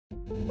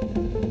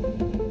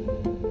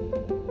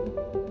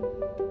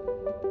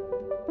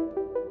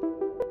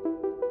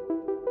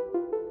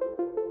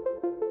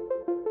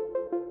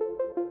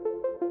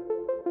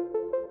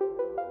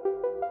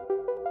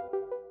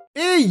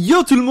Et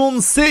yo tout le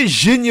monde, c'est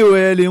Jenyo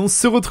et on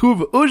se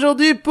retrouve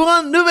aujourd'hui pour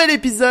un nouvel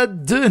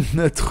épisode de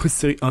notre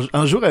série.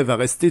 Un jour elle va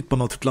rester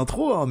pendant toute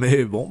l'intro, hein,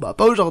 mais bon, bah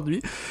pas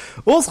aujourd'hui.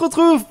 On se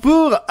retrouve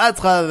pour À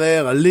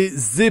travers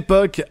les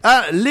époques,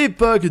 à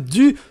l'époque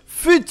du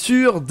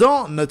futur,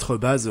 dans notre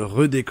base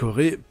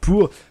redécorée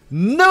pour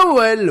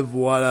Noël,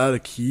 voilà,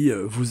 qui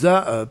vous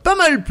a pas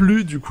mal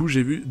plu, du coup,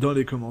 j'ai vu dans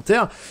les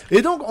commentaires.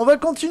 Et donc, on va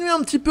continuer un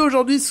petit peu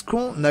aujourd'hui ce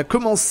qu'on a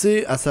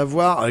commencé, à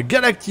savoir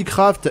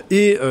Galacticraft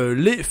et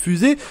les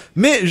fusées.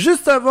 Mais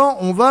juste avant,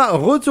 on va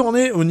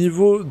retourner au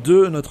niveau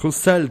de notre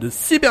salle de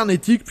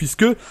cybernétique,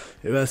 puisque,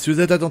 eh ben, si vous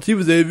êtes attentifs,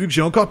 vous avez vu que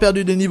j'ai encore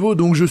perdu des niveaux,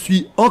 donc je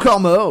suis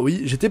encore mort,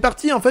 oui. J'étais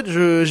parti, en fait,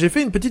 j'ai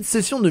fait une petite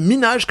session de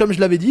minage, comme je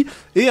l'avais dit,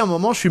 et à un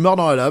moment, je suis mort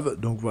dans la lave,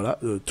 donc voilà,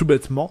 tout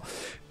bêtement.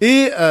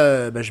 Et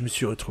je me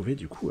suis retrouvé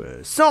du coup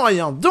sans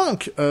rien.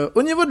 Donc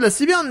au niveau de la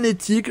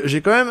cybernétique,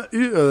 j'ai quand même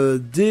eu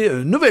des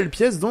nouvelles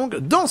pièces donc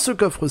dans ce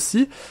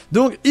coffre-ci.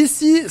 Donc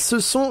ici, ce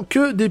sont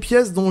que des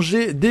pièces dont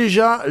j'ai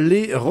déjà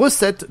les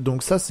recettes.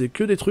 Donc ça, c'est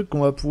que des trucs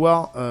qu'on va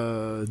pouvoir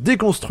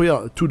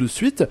déconstruire tout de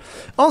suite.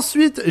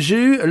 Ensuite,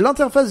 j'ai eu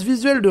l'interface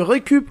visuelle de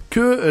récup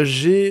que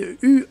j'ai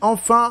eu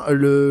enfin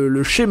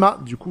le schéma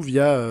du coup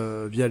via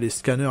les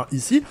scanners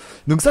ici.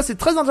 Donc ça, c'est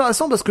très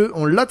intéressant parce que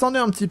on l'attendait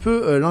un petit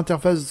peu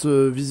l'interface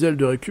visuelle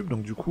de récup,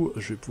 donc du coup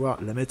je vais pouvoir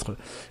la mettre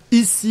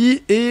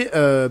ici et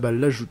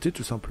l'ajouter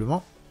tout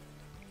simplement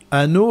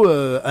à nos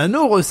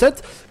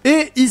recettes.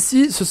 Et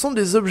ici ce sont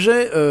des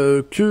objets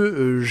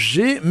que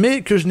j'ai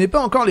mais que je n'ai pas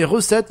encore les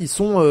recettes, ils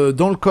sont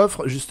dans le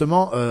coffre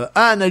justement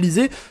à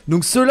analyser.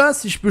 Donc ceux-là,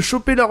 si je peux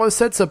choper la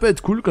recette, ça peut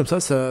être cool, comme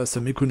ça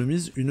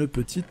m'économise une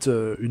petite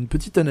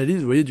analyse.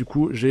 Vous voyez, du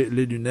coup j'ai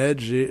les lunettes,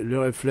 j'ai le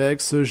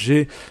réflexe,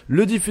 j'ai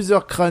le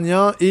diffuseur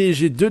crânien et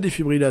j'ai 2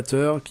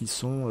 défibrillateurs qui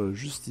sont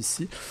juste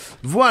ici.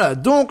 Voilà,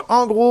 donc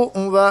en gros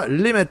on va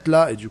les mettre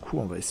là et du coup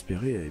on va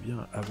espérer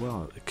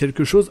avoir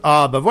quelque chose.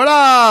 Ah bah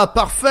voilà,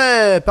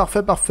 parfait,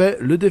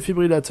 le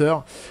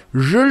défibrillateur,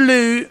 je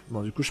l'ai eu.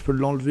 Bon, du coup, je peux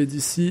l'enlever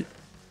d'ici.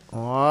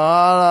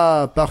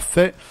 Voilà,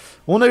 parfait.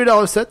 On a eu la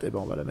recette, et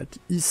on va la mettre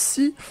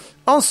ici.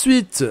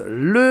 Ensuite,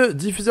 le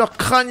diffuseur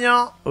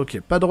crânien. Ok,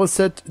 pas de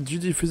recette du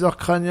diffuseur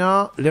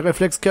crânien. Les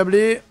réflexes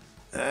câblés.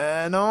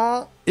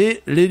 Non.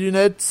 Et les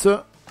lunettes.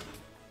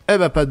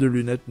 Pas de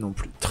lunettes non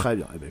plus. Très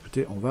bien.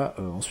 Écoutez, on va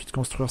ensuite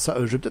construire ça.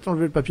 Je vais peut-être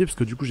enlever le papier parce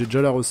que du coup, j'ai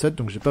déjà la recette,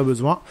 donc j'ai pas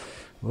besoin.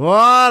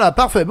 Voilà,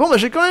 parfait. Bon,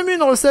 j'ai quand même eu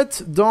une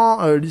recette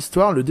dans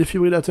l'histoire, le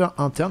défibrillateur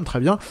interne, très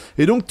bien.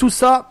 Et donc tout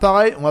ça,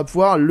 pareil, on va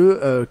pouvoir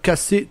le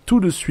casser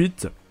tout de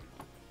suite.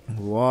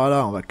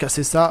 Voilà, on va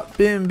casser ça.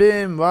 Bim,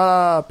 bim,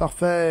 voilà,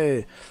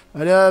 parfait.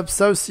 Allez hop,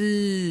 ça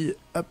aussi.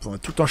 Hop, on va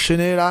tout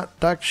enchaîner là.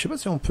 Tac, je sais pas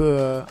si on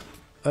peut...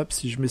 Hop,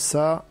 si je mets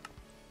ça...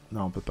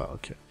 Non, on peut pas,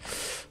 ok.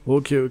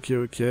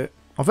 Ok.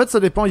 En fait, ça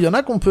dépend. Il y en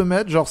a qu'on peut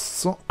mettre, genre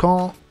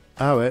quand...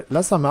 Ah ouais,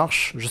 là ça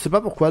marche. Je sais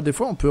pas pourquoi. Des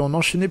fois on peut en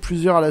enchaîner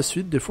plusieurs à la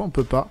suite, des fois on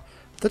peut pas.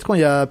 Peut-être quand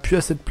il y a plus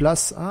assez de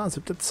place. Ah,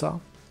 c'est peut-être ça.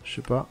 Je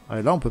sais pas.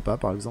 Allez, là on peut pas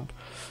par exemple.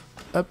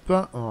 Hop,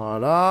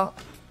 voilà.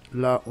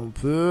 Là on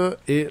peut.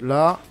 Et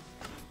là...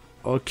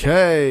 Ok.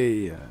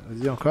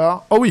 Vas-y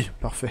encore. Oh oui,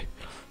 parfait.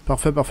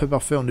 Parfait.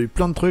 On a eu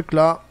plein de trucs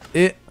là.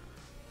 Et...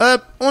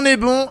 Hop, on est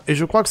bon, et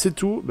je crois que c'est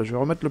tout. Je vais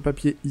remettre le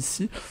papier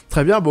ici.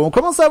 Très bien, bon, on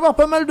commence à avoir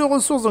pas mal de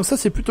ressources, donc ça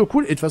c'est plutôt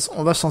cool. Et de toute façon,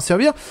 on va s'en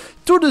servir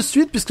tout de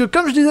suite, puisque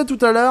comme je disais tout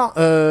à l'heure,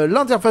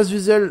 l'interface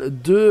visuelle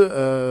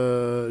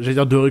j'allais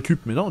dire de récup,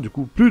 mais non, du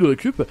coup, plus de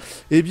récup.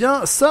 Eh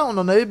bien, ça, on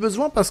en avait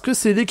besoin parce que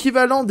c'est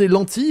l'équivalent des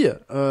lentilles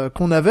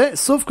qu'on avait,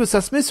 sauf que ça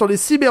se met sur les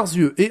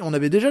cyberyeux. Et on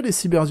avait déjà les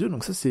cyberyeux,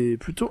 donc ça c'est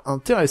plutôt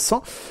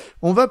intéressant.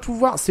 On va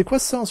pouvoir... C'est quoi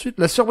ça ensuite?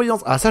 La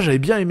surveillance. Ah, ça j'avais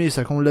bien aimé,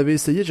 ça, quand on l'avait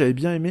essayé, j'avais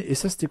bien aimé. Et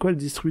ça, c'était quoi le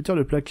distributeur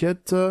de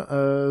plaquettes?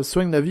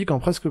 Soigne la vie quand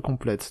presque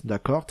complète.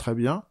 D'accord, très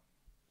bien.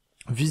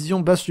 Vision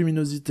basse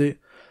luminosité.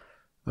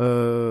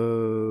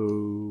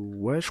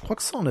 Ouais, je crois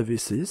que ça on avait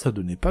essayé, ça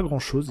donnait pas grand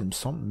chose il me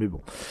semble, mais bon.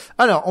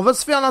 Alors, on va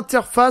se faire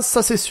l'interface,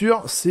 ça c'est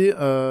sûr, c'est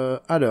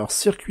alors,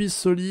 circuit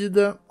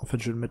solide, en fait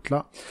je vais le mettre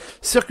là.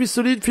 Circuit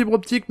solide, fibre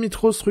optique,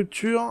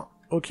 microstructure.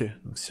 Ok,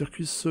 donc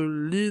circuit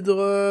solide,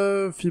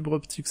 fibre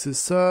optique c'est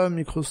ça,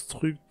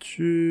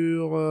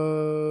 microstructure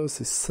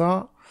c'est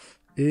ça.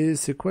 Et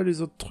c'est quoi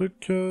les autres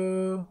trucs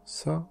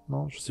ça?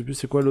 Non, je sais plus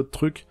c'est quoi l'autre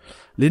truc.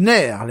 Les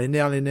nerfs,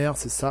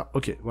 c'est ça.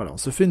 Ok, voilà, on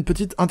se fait une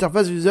petite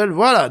interface visuelle.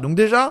 Voilà, donc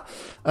déjà,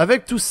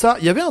 avec tout ça,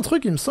 il y avait un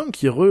truc, il me semble,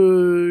 qui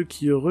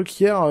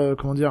requiert,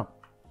 comment dire,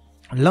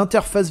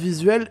 l'interface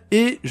visuelle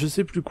et je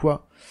sais plus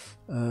quoi.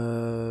 Mais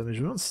je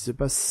me demande si c'est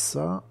pas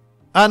ça.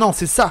 Ah non,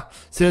 c'est ça.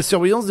 C'est la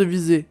surveillance de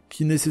visée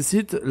qui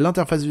nécessite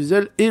l'interface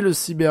visuelle et le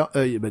cyber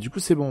œil. Du coup,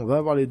 c'est bon, on va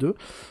avoir les deux.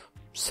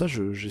 Ça,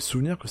 j'ai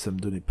souvenir que ça me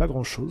donnait pas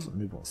grand chose,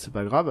 mais bon, c'est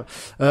pas grave.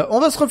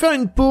 On va se refaire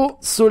une peau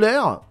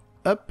solaire.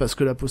 Hop, parce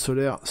que la peau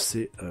solaire,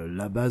 c'est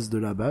la base de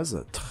la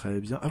base. Très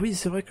bien. Ah oui,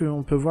 c'est vrai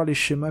qu'on peut voir les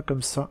schémas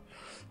comme ça.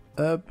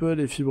 Hop,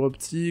 les fibres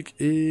optiques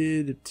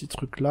et les petits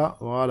trucs là.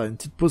 Voilà, une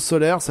petite pause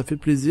solaire, ça fait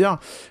plaisir.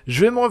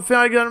 Je vais me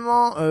refaire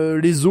également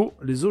les os.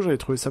 Les os, j'avais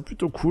trouvé ça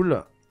plutôt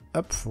cool.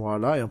 Hop,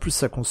 voilà. Et en plus,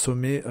 ça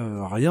consommait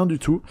rien du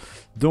tout.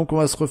 Donc, on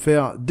va se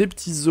refaire des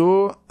petits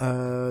os,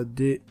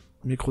 des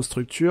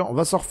microstructures. On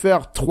va s'en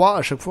refaire 3.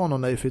 À chaque fois, on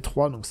en avait fait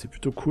 3, donc c'est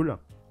plutôt cool.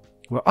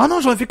 Ouais. Ah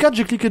non, j'en ai fait 4,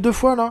 j'ai cliqué 2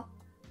 fois, là.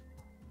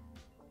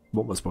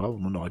 Bon, bah c'est pas grave,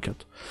 on en aura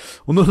 4.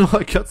 On en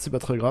aura 4, c'est pas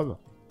très grave.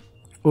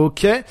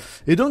 Ok,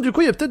 et donc du coup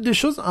il y a peut-être des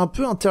choses un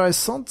peu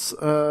intéressantes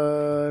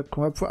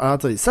qu'on va pouvoir... Alors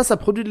attendez, ça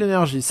produit de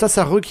l'énergie,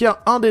 ça requiert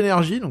 1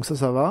 d'énergie, donc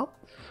ça va.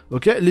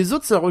 Ok, les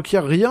autres ça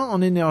requiert rien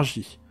en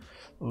énergie.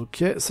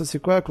 Ok, ça c'est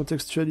quoi,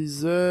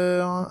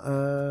 contextualiseur,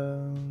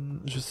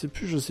 je sais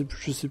plus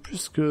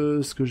ce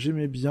que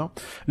j'aimais bien.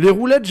 Les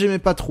roulettes j'aimais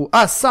pas trop.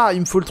 Ah ça,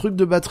 il me faut le truc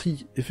de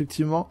batterie,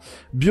 effectivement.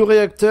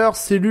 Bioréacteur,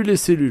 cellules et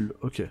cellules.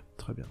 Ok,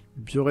 très bien.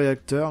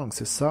 Bioréacteur, donc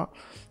c'est ça.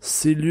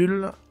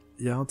 Cellules...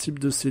 Il y a un type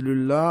de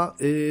cellule là,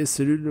 et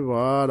cellule,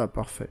 voilà,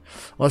 parfait.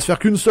 On va se faire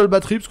qu'une seule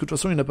batterie, parce que de toute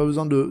façon, il n'y en a pas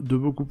besoin de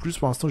beaucoup plus.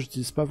 Pour l'instant,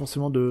 j'utilise pas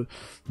forcément de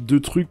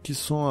trucs qui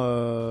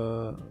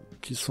sont,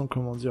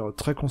 comment dire,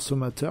 très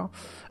consommateurs.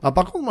 Alors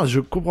par contre, moi,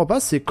 je comprends pas,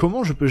 c'est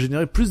comment je peux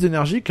générer plus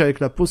d'énergie qu'avec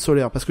la pause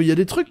solaire. Parce qu'il y a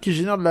des trucs qui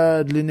génèrent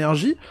de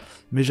l'énergie,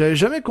 mais j'avais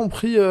jamais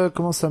compris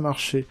comment ça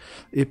marchait.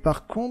 Et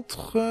par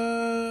contre...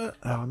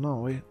 Alors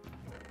non, oui...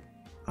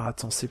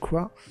 Attends, c'est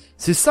quoi?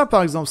 C'est ça,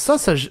 par exemple. Ça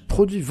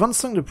produit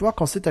 25 de pouvoir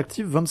quand c'est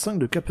actif, 25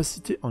 de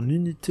capacité en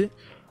unité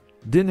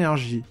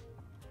d'énergie.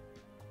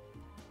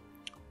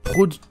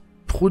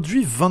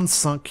 Produit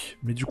 25.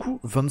 Mais du coup,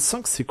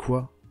 25, c'est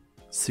quoi?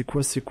 C'est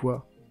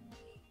quoi?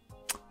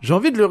 J'ai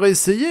envie de le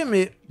réessayer,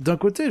 mais d'un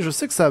côté, je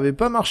sais que ça avait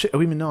pas marché. Ah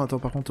oui, mais non, attends,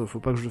 par contre, faut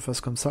pas que je le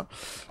fasse comme ça.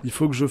 Il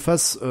faut que je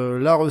fasse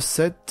la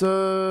recette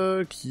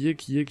qui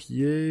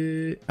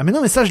est... Ah mais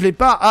non, mais ça, je l'ai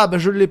pas. Ah, bah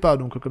je l'ai pas,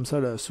 donc comme ça,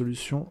 la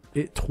solution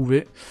est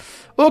trouvée.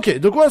 Ok,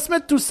 donc on va se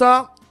mettre tout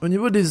ça au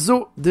niveau des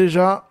os,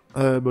 déjà.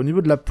 Au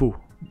niveau de la peau.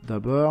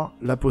 D'abord,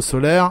 la peau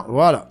solaire.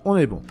 Voilà, on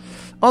est bon.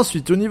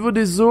 Ensuite, au niveau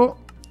des os...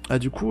 Ah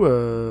du coup,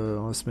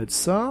 on va se mettre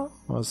ça,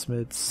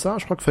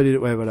 je crois qu'il fallait,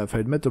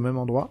 fallait le mettre au même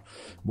endroit.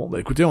 Bon bah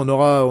écoutez, on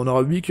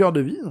aura 8 cœurs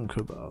de vie,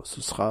 donc bah ce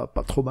sera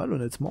pas trop mal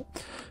honnêtement.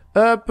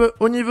 Hop,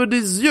 au niveau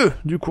des yeux,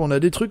 du coup on a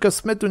des trucs à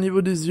se mettre au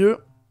niveau des yeux.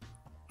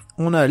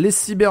 On a les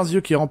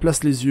cyberyeux qui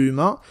remplacent les yeux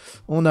humains,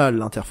 on a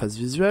l'interface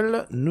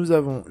visuelle, nous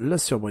avons la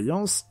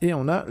surbrillance, et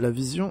on a la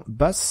vision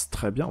basse,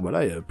 très bien,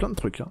 voilà, il y a plein de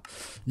trucs. Hein.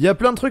 Il y a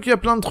plein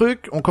de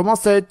trucs, on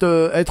commence à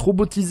être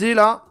robotisé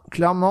là,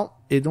 clairement,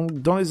 et donc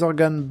dans les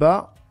organes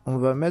bas, on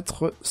va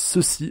mettre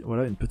ceci,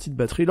 voilà, une petite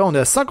batterie. Là, on est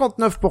à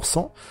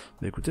 59%.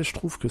 Mais écoutez, je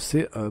trouve que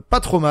c'est pas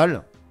trop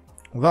mal.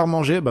 On va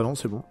remanger. Bah non,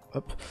 c'est bon.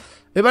 Hop.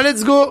 Et bah,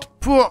 let's go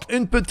pour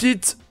une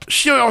petite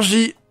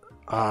chirurgie.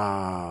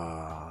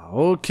 Ah,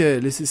 ok.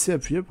 Laissez C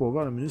appuyer pour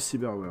voir le menu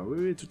cyberware.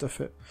 Oui, tout à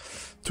fait.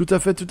 Tout à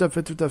fait.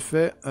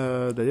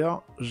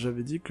 D'ailleurs,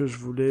 j'avais dit que je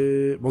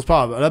voulais... Bon, c'est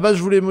pas grave. À la base,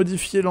 je voulais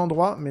modifier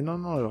l'endroit. Mais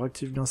non, elle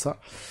réactive bien ça.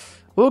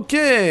 Ok,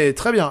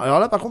 très bien.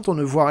 Alors là, par contre, on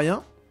ne voit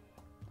rien.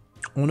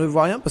 On ne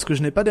voit rien parce que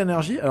je n'ai pas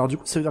d'énergie. Alors du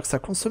coup, ça veut dire que ça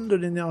consomme de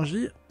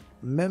l'énergie.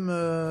 Même...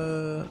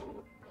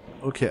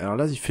 Ok, alors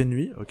là, il fait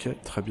nuit. Ok,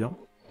 très bien.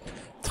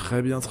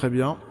 Très bien.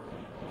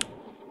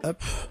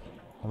 Hop.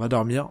 On va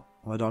dormir.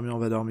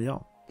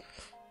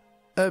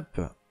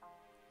 Hop.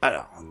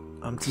 Alors,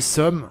 un petit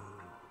somme.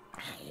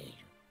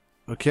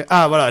 Ok.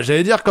 Ah, voilà,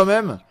 j'allais dire quand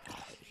même.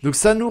 Donc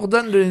ça nous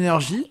redonne de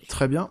l'énergie.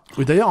 Très bien.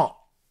 Oui,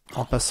 d'ailleurs,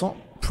 en passant,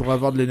 pour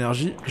avoir de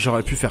l'énergie,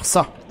 j'aurais pu faire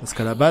ça. Parce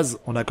qu'à la base,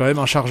 on a quand même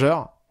un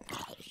chargeur.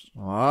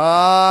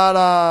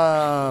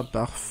 Voilà,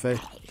 parfait.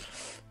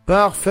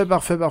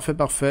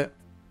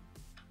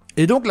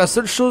 Et donc la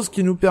seule chose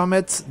qui nous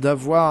permette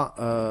d'avoir,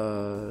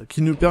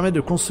 qui nous permet de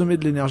consommer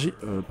de l'énergie.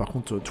 Par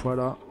contre, toi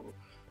là,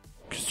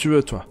 qu'est-ce que tu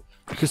veux, toi?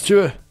 Qu'est-ce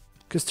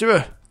que tu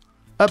veux?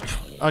 Hop,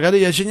 regardez,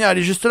 il y a Jenyo, elle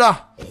est juste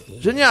là.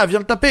 Jenyo, viens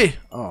me taper.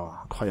 Oh,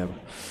 incroyable.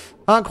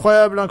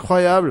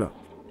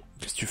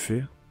 Qu'est-ce que tu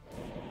fais?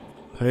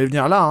 Fallait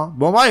venir là, hein.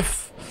 Bon,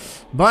 bref.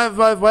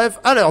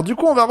 Alors, du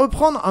coup, on va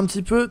reprendre un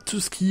petit peu tout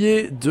ce qui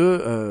est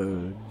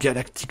de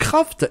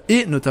Galacticraft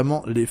et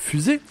notamment les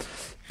fusées.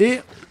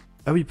 Et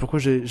ah oui, pourquoi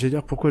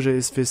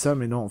j'allais fait ça,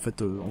 mais non, en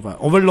fait,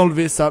 on va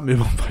l'enlever ça, mais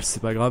bon, bref,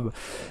 c'est pas grave.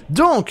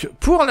 Donc,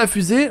 pour la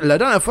fusée, la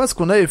dernière fois, ce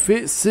qu'on avait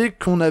fait, c'est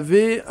qu'on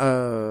avait,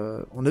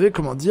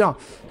 comment dire,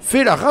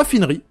 fait la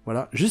raffinerie,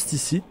 voilà, juste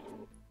ici,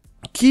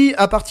 qui,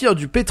 à partir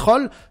du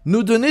pétrole,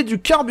 nous donnait du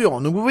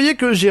carburant. Donc vous voyez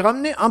que j'ai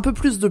ramené un peu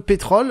plus de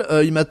pétrole,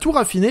 il m'a tout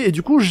raffiné, et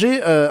du coup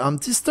j'ai un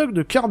petit stock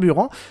de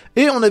carburant,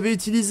 et on avait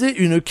utilisé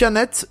une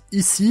canette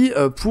ici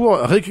pour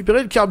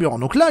récupérer le carburant.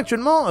 Donc là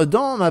actuellement,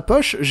 dans ma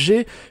poche,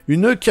 j'ai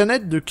une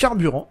canette de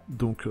carburant,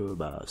 donc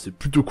c'est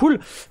plutôt cool,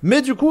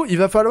 mais du coup il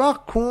va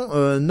falloir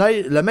qu'on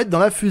aille la mettre dans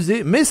la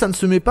fusée, mais ça ne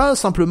se met pas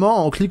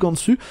simplement en cliquant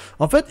dessus.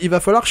 En fait, il va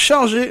falloir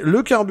charger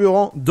le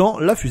carburant dans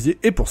la fusée,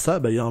 et pour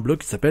ça, il y a un bloc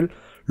qui s'appelle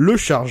le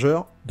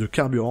chargeur de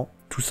carburant,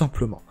 tout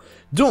simplement.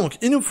 Donc,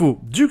 il nous faut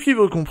du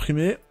cuivre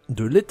comprimé,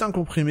 de l'étain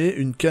comprimé,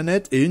 une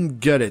canette et une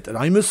galette.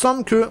 Alors, il me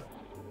semble que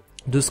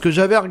de ce que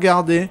j'avais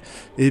regardé,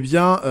 eh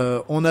bien,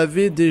 on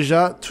avait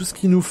déjà tout ce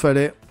qu'il nous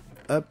fallait.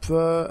 Hop,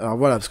 alors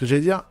voilà, parce que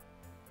j'allais dire...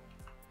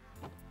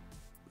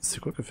 C'est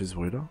quoi qui a fait ce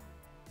bruit-là?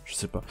 Je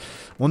sais pas.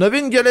 On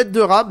avait une galette de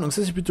rab, donc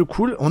ça c'est plutôt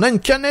cool. On a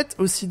une canette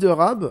aussi de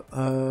rab.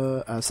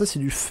 Ah, ça c'est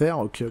du fer,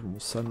 ok, bon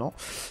ça non.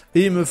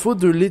 Et il me faut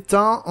de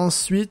l'étain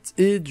ensuite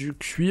et du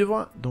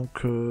cuivre.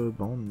 Donc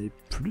on est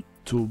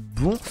plutôt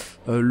bon.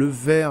 Le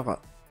verre,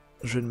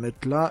 je vais le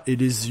mettre là. Et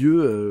les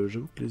yeux,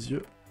 j'avoue que les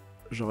yeux,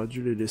 j'aurais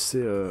dû les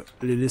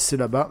laisser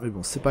là-bas. Mais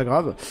bon, c'est pas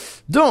grave.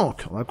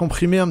 Donc, on va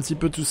comprimer un petit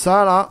peu tout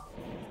ça là.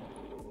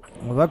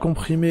 On va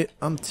comprimer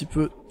un petit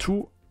peu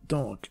tout.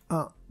 Donc,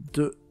 1,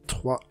 2,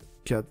 3,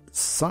 4,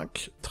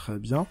 5, très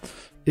bien.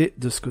 Et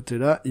de ce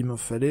côté-là, il m'en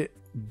fallait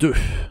 2.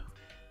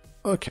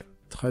 Ok,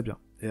 très bien.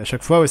 Et à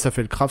chaque fois, ouais, ça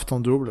fait le craft en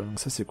double, donc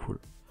ça c'est cool.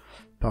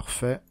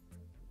 Parfait.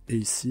 Et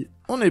ici,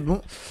 on est bon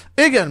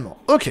également.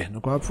 Ok,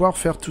 donc on va pouvoir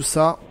faire tout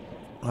ça.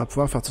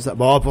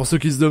 Bon, pour ceux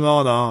qui se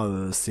demandent,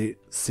 hein,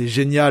 c'est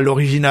génial,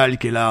 l'original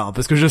qui est là, hein,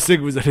 parce que je sais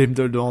que vous allez me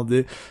le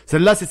demander.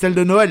 Celle-là, c'est celle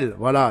de Noël,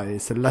 voilà, et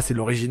celle-là, c'est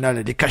l'original,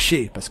 elle est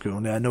cachée, parce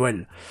qu'on est à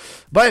Noël.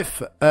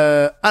 Bref,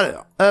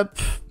 alors, hop,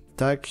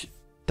 tac,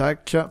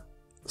 tac.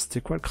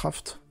 C'était quoi le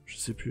craft? Je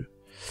sais plus.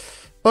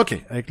 Ok,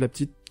 avec la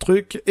petite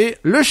truc, et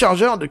le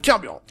chargeur de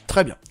carburant.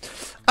 Très bien.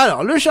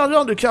 Alors, le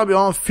chargeur de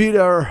carburant,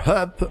 filler,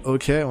 hop,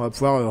 ok, on va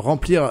pouvoir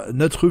remplir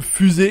notre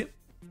fusée.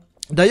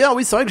 D'ailleurs,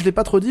 oui, c'est vrai que je l'ai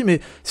pas trop dit,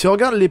 mais si on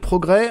regarde les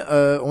progrès,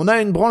 on a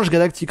une branche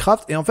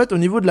Galacticraft, et en fait, au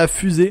niveau de la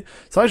fusée,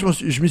 c'est vrai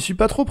que je m'y suis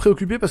pas trop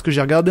préoccupé parce que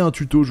j'ai regardé un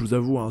tuto, je vous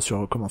avoue, hein,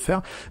 sur comment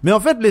faire. Mais en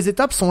fait, les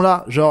étapes sont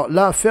là. Genre,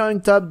 là, faire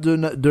une table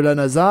de la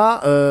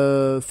NASA,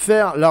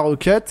 faire la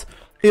roquette,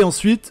 et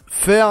ensuite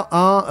faire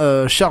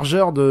un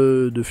chargeur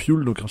de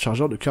fuel, donc un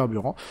chargeur de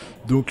carburant.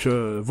 Donc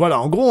voilà,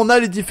 en gros on a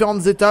les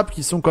différentes étapes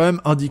qui sont quand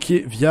même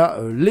indiquées via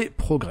les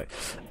progrès.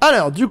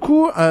 Alors du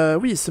coup,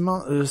 oui c'est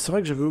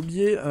vrai que j'avais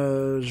oublié,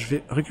 je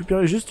vais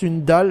récupérer juste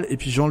une dalle et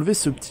puis j'ai enlevé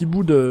ce petit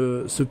bout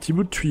de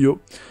tuyau.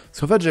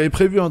 Parce qu'en fait j'avais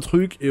prévu un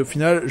truc et au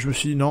final je me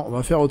suis dit non, on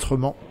va faire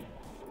autrement.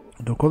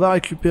 Donc on va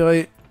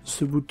récupérer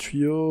ce bout de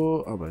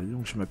tuyau. Ah bah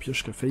donc j'ai ma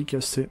pioche qui a failli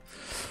casser.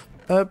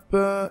 Hop,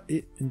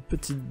 et une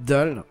petite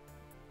dalle.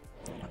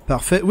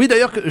 Parfait. Oui,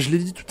 d'ailleurs, je l'ai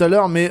dit tout à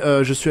l'heure, mais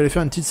je suis allé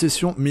faire une petite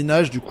session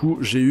minage, du coup,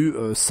 j'ai eu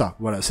ça.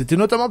 Voilà, c'était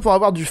notamment pour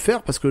avoir du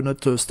fer, parce que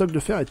notre stock de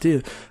fer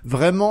était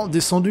vraiment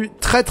descendu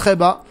très très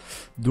bas.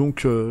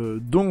 Donc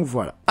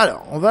voilà.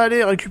 Alors, on va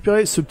aller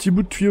récupérer ce petit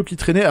bout de tuyau qui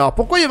traînait. Alors,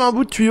 pourquoi il y avait un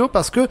bout de tuyau?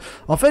 Parce que,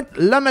 en fait,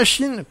 la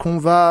machine qu'on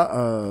va...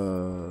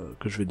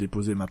 que je vais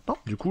déposer maintenant,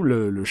 du coup,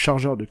 le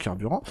chargeur de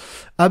carburant,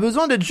 a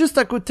besoin d'être juste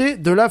à côté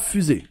de la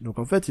fusée. Donc,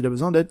 en fait, il a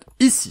besoin d'être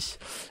ici.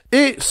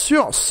 Et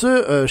sur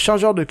ce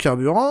chargeur de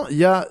carburant, il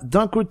y a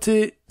d'un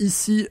côté,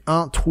 ici,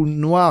 un trou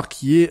noir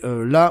qui est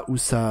là où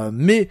ça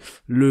met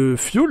le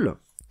fuel.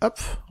 Hop,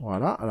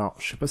 voilà. Alors,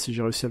 je sais pas si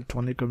j'ai réussi à le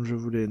tourner comme je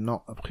voulais.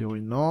 Non, a priori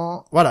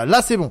non. Voilà,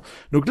 là c'est bon.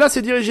 Donc là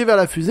c'est dirigé vers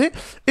la fusée.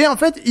 Et en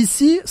fait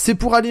ici c'est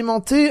pour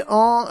alimenter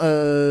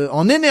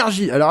en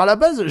énergie. Alors à la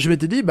base je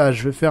m'étais dit bah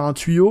je vais faire un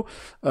tuyau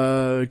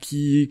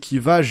qui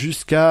va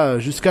jusqu'à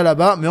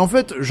là-bas. Mais en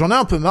fait j'en ai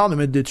un peu marre de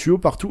mettre des tuyaux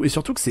partout et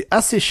surtout que c'est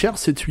assez cher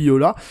ces tuyaux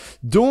là.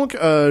 Donc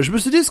je me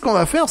suis dit ce qu'on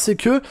va faire c'est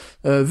que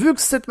vu que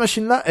cette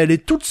machine là elle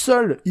est toute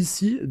seule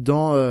ici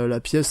dans la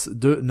pièce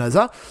de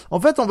NASA. En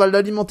fait on va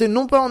l'alimenter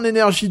non pas en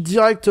énergie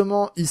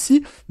directement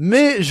ici,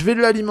 mais je vais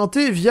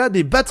l'alimenter via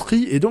des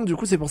batteries, et donc du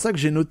coup c'est pour ça que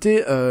j'ai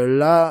noté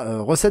la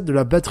recette de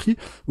la batterie,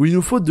 où il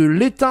nous faut de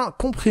l'étain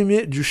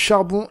comprimé, du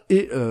charbon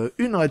et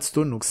une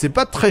redstone, donc c'est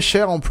pas très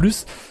cher en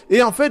plus,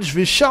 et en fait je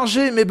vais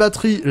charger mes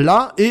batteries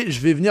là, et je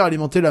vais venir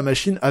alimenter la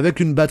machine avec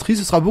une batterie,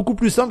 ce sera beaucoup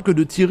plus simple que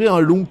de tirer un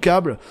long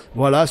câble,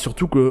 voilà,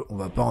 surtout que on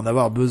va pas en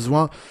avoir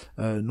besoin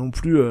non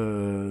plus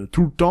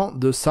tout le temps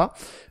de ça.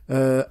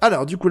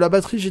 Alors du coup la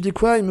batterie j'ai dit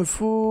quoi? Il me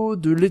faut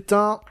de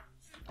l'étain.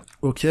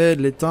 Ok,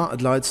 de l'étain,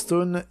 de la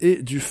redstone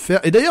et du fer.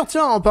 Et d'ailleurs,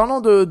 tiens, en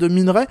parlant de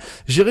minerais,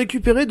 j'ai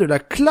récupéré de la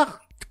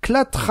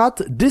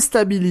clatrate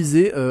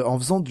déstabilisée en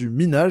faisant du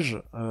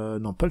minage.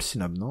 Non, pas le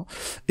cinabre, non.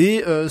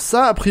 Et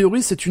ça, a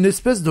priori, c'est une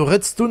espèce de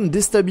redstone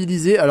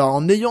déstabilisée. Alors,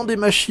 en ayant des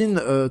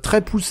machines très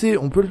poussées,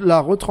 on peut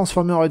la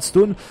retransformer en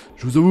redstone.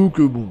 Je vous avoue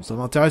que, bon, ça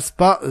m'intéresse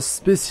pas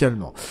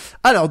spécialement.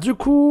 Alors, du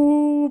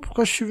coup,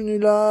 pourquoi je suis venu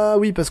là?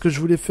 Oui, parce que je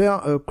voulais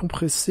faire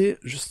compresser,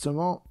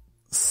 justement,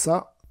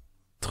 ça.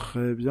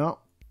 Très bien.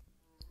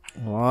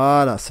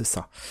 Voilà, c'est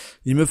ça.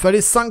 Il me fallait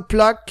 5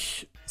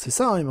 plaques. C'est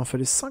ça, hein, il m'en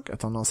fallait 5.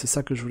 Attends, non, c'est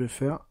ça que je voulais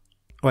faire.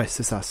 Ouais,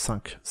 c'est ça,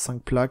 5.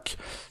 5 plaques.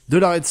 De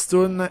la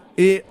redstone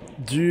et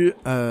du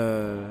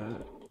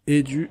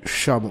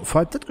charbon.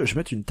 Faudrait peut-être que je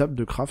mette une table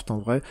de craft, en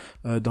vrai,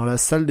 dans la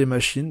salle des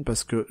machines,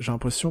 parce que j'ai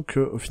l'impression que,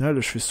 au final,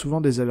 je fais souvent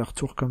des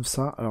allers-retours comme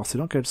ça. Alors, c'est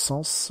dans quel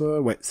sens?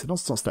 Ouais, c'est dans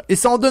ce sens-là. Et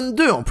ça en donne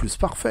 2, en plus.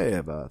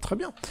 Parfait. Bah, très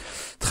bien.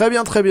 Très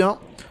bien, très bien.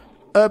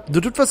 De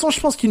toute façon,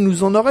 je pense qu'il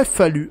nous en aurait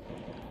fallu.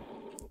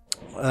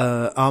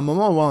 À un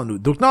moment ou à un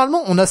autre. Donc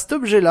normalement on a cet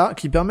objet là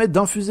qui permet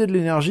d'infuser de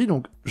l'énergie,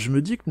 donc je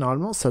me dis que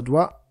normalement ça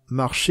doit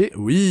marcher.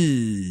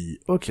 Oui,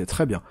 ok,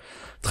 très bien.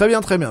 Très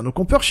bien, très bien. Donc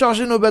on peut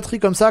recharger nos batteries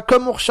comme ça,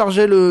 comme on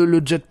rechargeait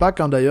le jetpack,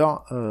 hein,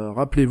 d'ailleurs.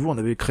 Rappelez-vous, on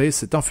avait créé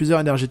cet infuseur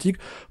énergétique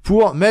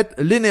pour mettre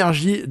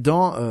l'énergie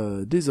dans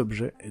des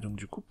objets. Et donc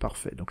du coup,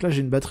 parfait. Donc là,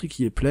 j'ai une batterie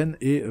qui est pleine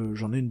et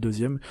j'en ai une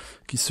deuxième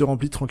qui se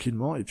remplit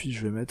tranquillement. Et puis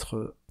je vais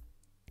mettre...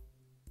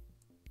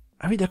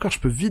 Ah oui, d'accord, je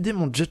peux vider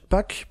mon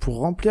jetpack pour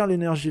remplir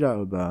l'énergie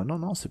là. Bah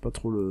non, c'est pas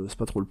trop le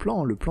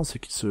plan. Le plan, c'est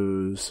qu'il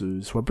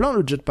soit plein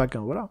le jetpack.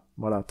 Hein,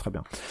 voilà, très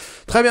bien.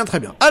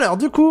 Alors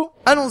du coup,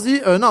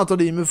 allons-y. Non,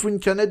 attendez, il me faut une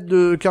canette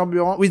de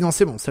carburant. Oui, non,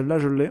 c'est bon, celle-là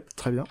je l'ai.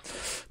 Très bien.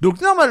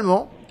 Donc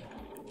normalement,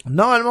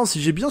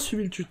 si j'ai bien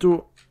suivi le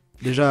tuto.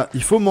 Déjà,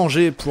 il faut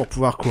manger pour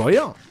pouvoir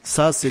courir.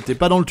 Ça, c'était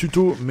pas dans le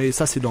tuto, mais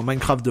ça, c'est dans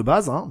Minecraft de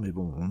base, hein. Mais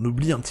bon, on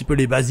oublie un petit peu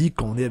les basiques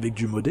quand on est avec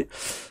du modé.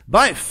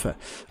 Bref.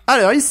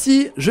 Alors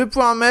ici, je vais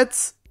pouvoir mettre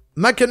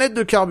ma canette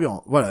de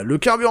carburant. Voilà, le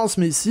carburant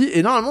se met ici.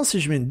 Et normalement, si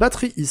je mets une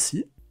batterie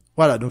ici,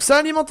 voilà, donc ça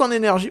alimente en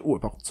énergie. Oh,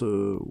 par contre,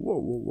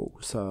 wow,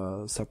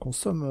 ça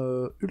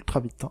consomme ultra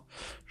vite, hein.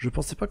 Je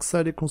pensais pas que ça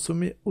allait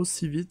consommer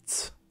aussi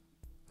vite.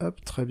 Hop,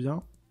 très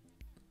bien.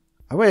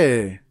 Ah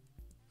ouais.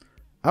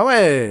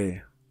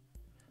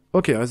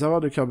 Ok,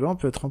 réservoir de carburant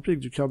peut être rempli avec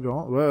du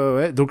carburant.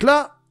 Ouais. Donc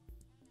là,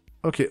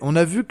 ok, on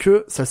a vu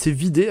que ça s'est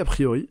vidé, a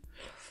priori.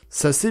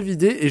 Ça s'est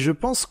vidé, et je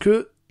pense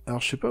que... Alors,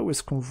 je sais pas où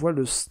est-ce qu'on voit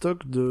le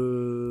stock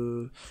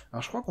de...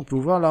 Alors, je crois qu'on peut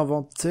ouvrir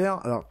l'inventaire.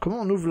 Alors, comment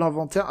on ouvre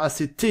l'inventaire? Ah,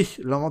 c'est T,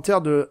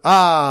 l'inventaire de...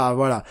 Ah,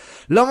 voilà.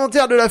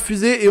 L'inventaire de la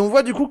fusée, et on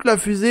voit du coup que la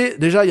fusée...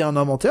 Déjà, il y a un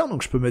inventaire,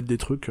 donc je peux mettre des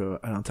trucs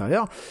à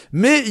l'intérieur.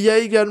 Mais il y a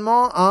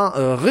également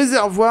un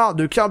réservoir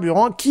de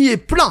carburant qui est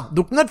plein.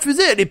 Donc, notre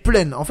fusée, elle est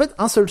pleine. En fait,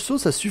 un seul seau,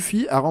 ça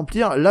suffit à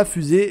remplir la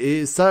fusée.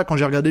 Et ça, quand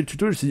j'ai regardé le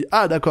tuto, je me suis dit,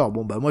 ah, d'accord,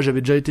 bon, bah, moi,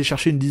 j'avais déjà été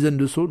chercher une dizaine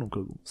de seaux, donc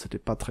bon, c'était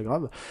pas très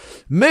grave.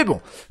 Mais bon,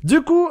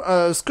 du coup,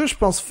 ce que je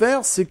pense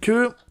faire, c'est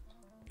que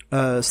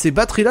ces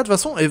batteries-là, de toute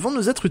façon, elles vont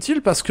nous être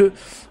utiles parce que,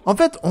 en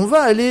fait, on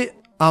va aller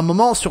à un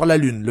moment sur la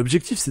Lune.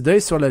 L'objectif, c'est d'aller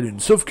sur la Lune.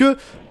 Sauf que,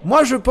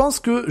 moi, je pense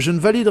que je ne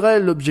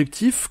validerai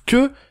l'objectif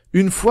que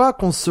une fois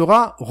qu'on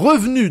sera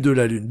revenu de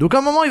la Lune. Donc, à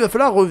un moment, il va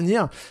falloir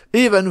revenir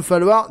et il va nous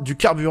falloir du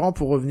carburant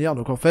pour revenir.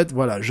 Donc, en fait,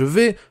 voilà, je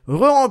vais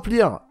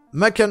re-remplir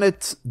ma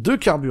canette de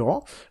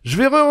carburant. Je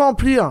vais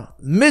re-remplir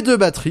mes 2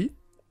 batteries.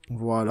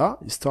 Voilà,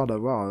 histoire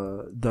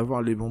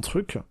d'avoir les bons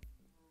trucs.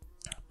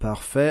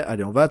 Parfait,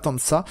 allez, on va attendre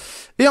ça.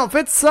 Et en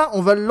fait, ça,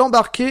 on va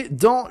l'embarquer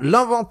dans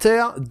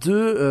l'inventaire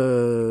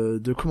de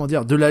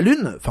la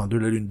Lune, enfin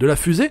de la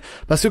fusée,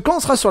 parce que quand on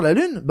sera sur la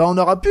Lune, bah on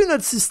n'aura plus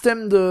notre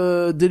système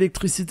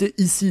d'électricité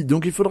ici.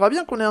 Donc il faudra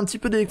bien qu'on ait un petit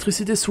peu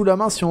d'électricité sous la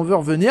main si on veut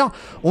revenir.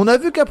 On a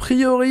vu qu'a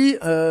priori,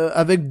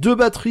 avec 2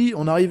 batteries,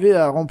 on arrivait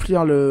à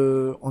remplir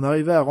la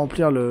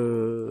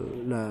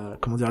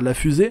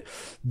fusée.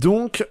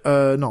 Donc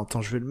non,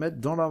 attends, je vais le mettre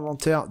dans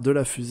l'inventaire de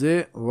la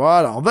fusée.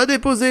 Voilà, on va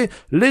déposer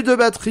les 2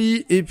 batteries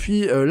et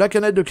puis la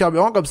canette de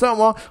carburant, comme ça au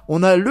moins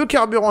on a le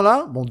carburant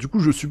là. Bon, du coup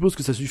je suppose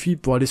que ça suffit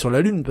pour aller sur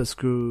la Lune parce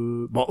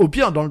que bon,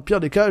 dans le pire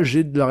des cas,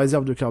 j'ai de la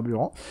réserve de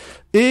carburant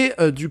et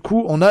du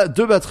coup on a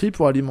 2 batteries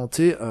pour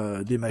alimenter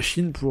des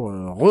machines pour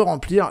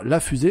re-remplir la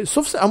fusée,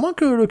 sauf à moins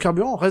que le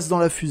carburant reste dans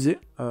la fusée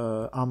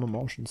à un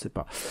moment, je ne sais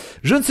pas.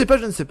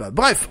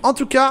 Bref, en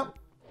tout cas,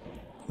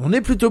 on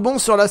est plutôt bon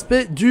sur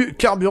l'aspect du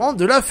carburant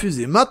de la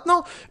fusée.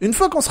 Maintenant, une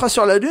fois qu'on sera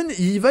sur la Lune,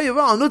 il va y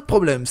avoir un autre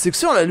problème. C'est que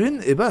sur la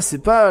Lune,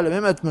 c'est pas la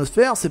même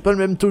atmosphère, c'est pas le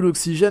même taux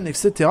d'oxygène,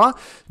 etc.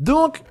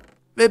 Donc,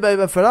 il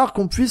va falloir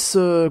qu'on puisse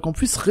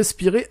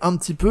respirer un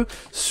petit peu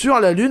sur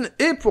la Lune.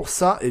 Et pour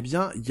ça, il y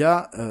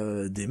a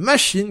des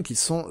machines qui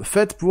sont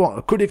faites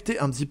pour collecter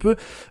un petit peu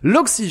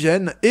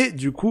l'oxygène. Et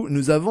du coup,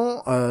 nous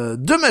avons 2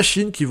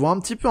 machines qui vont un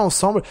petit peu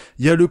ensemble.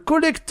 Il y a le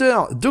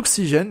collecteur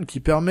d'oxygène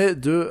qui permet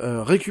de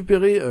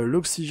récupérer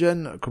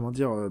l'oxygène,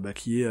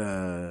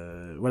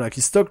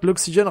 qui stocke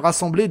l'oxygène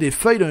rassemblé des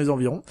feuilles dans les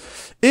environs.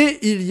 Et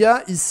il y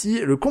a ici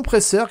le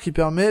compresseur qui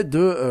permet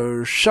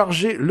de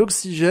charger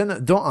l'oxygène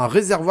dans un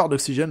réservoir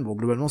d'oxygène. Bon,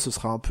 globalement, ce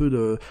sera un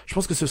peu je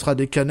pense que ce sera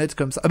des canettes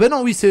comme ça. Ah ben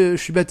non, oui, je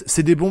suis bête.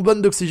 C'est des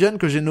bonbonnes d'oxygène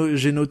que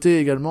j'ai noté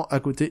également à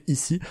côté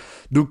ici.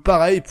 Donc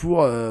pareil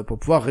pour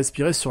pouvoir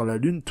respirer sur la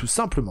Lune, tout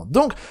simplement.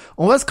 Donc,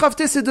 on va se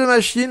crafter ces 2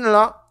 machines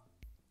là.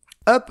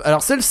 Hop,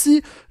 alors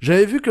celle-ci,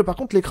 j'avais vu que par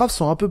contre les crafts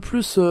sont un peu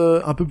plus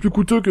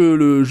coûteux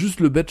que juste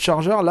le bed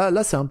charger.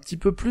 Là c'est un petit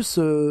peu plus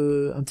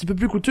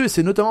coûteux et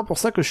c'est notamment pour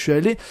ça que je suis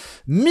allé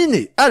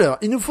miner. Alors,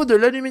 il nous faut de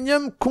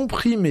l'aluminium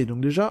comprimé. Donc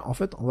déjà, en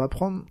fait, on va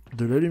prendre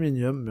de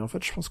l'aluminium, mais en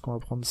fait, je pense qu'on va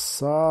prendre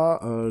ça.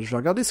 Je vais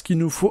regarder ce qu'il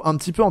nous faut un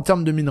petit peu en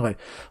termes de minerais.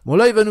 Bon,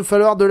 là, il va nous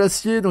falloir de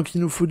l'acier, donc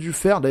il nous faut du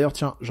fer. D'ailleurs,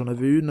 tiens, j'en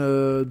avais une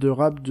de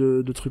rab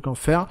de trucs en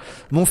fer.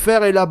 Mon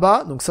fer est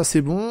là-bas, donc ça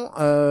c'est bon.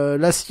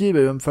 L'acier, il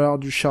va me falloir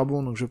du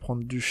charbon, donc je vais prendre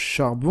du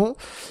charbon.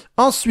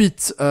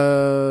 Ensuite,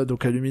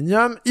 donc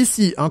aluminium.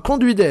 Ici, un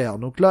conduit d'air.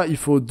 Donc là, il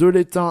faut de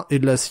l'étain et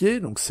de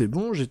l'acier. Donc c'est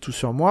bon, j'ai tout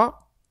sur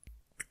moi.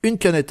 Une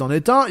canette en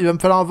étain. Il va me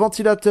falloir un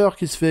ventilateur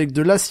qui se fait avec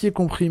de l'acier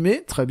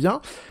comprimé. Très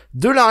bien.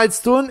 De la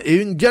redstone et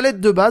une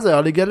galette de base.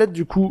 Alors les galettes,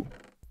 du coup,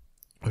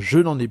 Je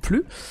n'en ai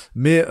plus,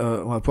 mais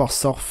on va pouvoir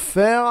s'en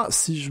refaire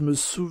si je me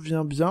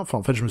souviens bien. Enfin,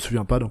 en fait, je me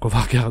souviens pas, donc on va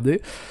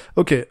regarder.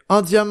 Ok,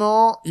 un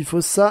diamant, il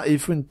faut ça, et il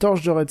faut une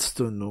torche de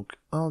redstone. Donc,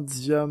 un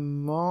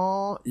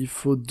diamant, il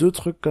faut 2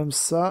 trucs comme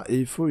ça, et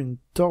il faut une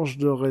torche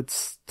de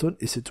redstone.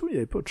 Et c'est tout, il y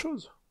avait pas autre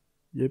chose.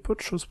 Il y avait pas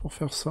autre chose pour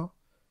faire ça.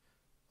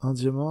 Un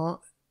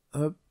diamant,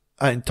 hop.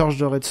 Ah, une torche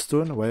de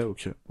redstone, ouais,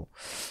 ok. Bon,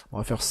 on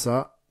va faire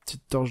ça.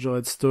 Petite torche de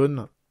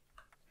redstone.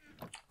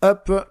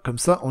 Hop, comme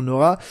ça, on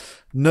aura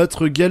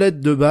notre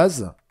galette de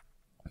base.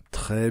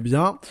 Très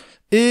bien.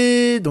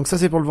 Et donc ça,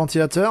 c'est pour le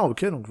ventilateur.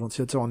 Ok, donc le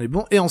ventilateur, on est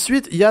bon. Et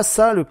ensuite, il y a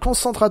ça, le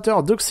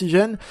concentrateur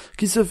d'oxygène,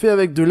 qui se fait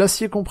avec de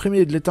l'acier comprimé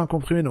et de l'étain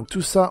comprimé. Donc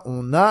tout ça,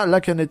 on a.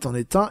 La canette en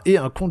étain et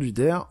un conduit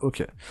d'air. Ok.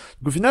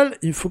 Donc au final,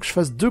 il faut que je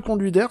fasse 2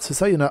 conduits d'air. C'est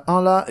ça, il y en a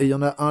un là et il y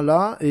en a un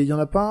là. Et il y en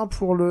a pas un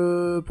pour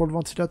le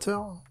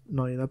ventilateur?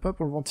 Non, il y en a pas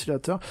pour le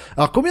ventilateur.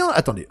 Alors combien,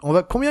 attendez,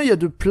 combien il y a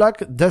de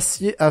plaques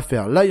d'acier à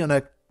faire? Là, il y en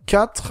a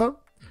 4.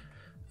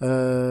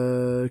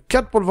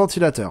 4 pour le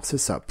ventilateur, c'est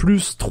ça.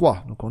 Plus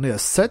 3, donc on est à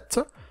 7.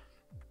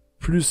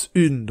 Plus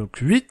 1, donc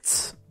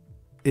 8.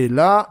 Et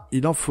là,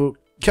 il en faut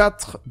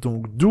 4,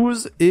 donc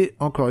 12. Et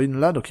encore une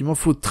là, donc il m'en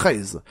faut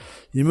 13.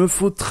 Il me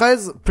faut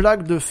 13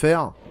 plaques de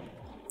fer.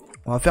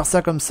 On va faire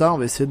ça comme ça, on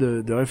va essayer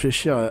de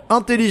réfléchir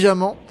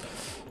intelligemment.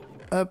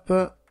 Hop,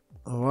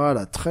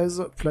 voilà,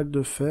 13 plaques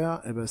de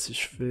fer. Et ben si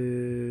je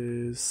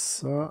fais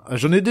ça... Ah,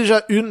 j'en ai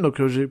déjà une,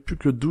 donc j'ai plus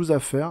que 12 à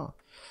faire.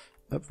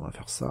 Hop, on va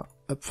faire ça.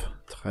 Hop,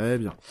 très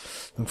bien.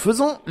 Donc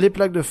faisons les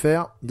plaques de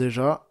fer,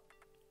 déjà.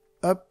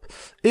 Hop.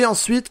 Et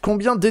ensuite,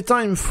 combien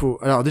d'étain il me faut?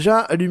 Alors déjà,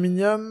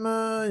 aluminium,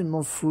 il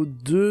m'en faut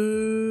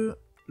 2.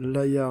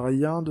 Là, il n'y a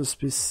rien de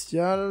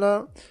spécial.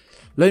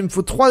 Là, il me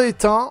faut 3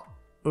 étains.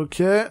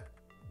 Ok.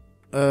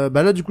 Bah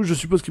là, du coup, je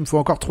suppose qu'il me faut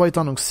encore 3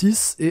 étains, donc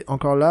 6. Et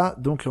encore là,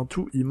 donc en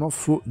tout, il m'en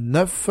faut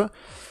 9.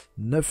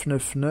 9,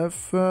 9,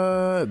 9.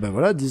 Ben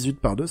voilà, 18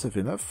 par 2, ça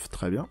fait 9.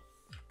 Très bien.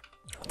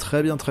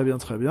 Très bien, très bien,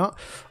 très bien.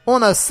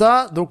 On a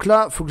ça. Donc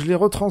là, faut que je les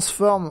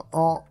retransforme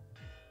en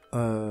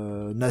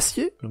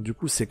acier. Donc du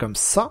coup, c'est comme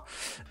ça.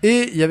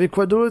 Et il y avait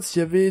quoi d'autre? Il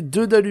y avait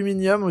 2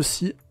 d'aluminium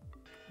aussi.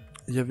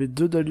 Il y avait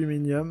 2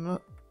 d'aluminium.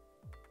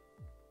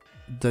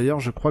 D'ailleurs,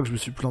 je crois que je me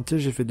suis planté.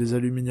 J'ai fait des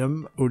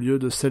aluminium au lieu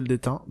de celles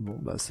d'étain. Bon,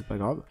 bah c'est pas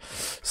grave.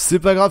 C'est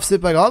pas grave, c'est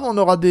pas grave. On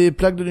aura des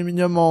plaques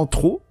d'aluminium en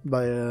trop. Bah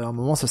à un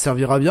moment, ça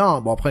servira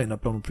bien. Bon, après, il n'y en a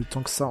pas non plus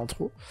tant que ça en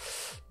trop.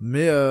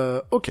 Mais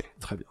ok,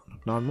 très bien.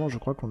 Normalement, je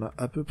crois qu'on a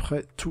à peu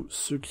près tout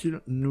ce qu'il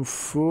nous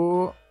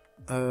faut.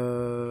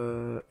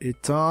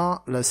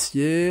 Étain,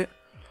 l'acier.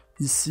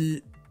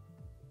 Ici,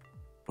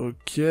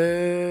 ok.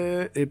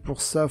 Et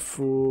pour ça,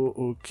 faut...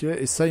 Ok.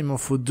 Et ça, il m'en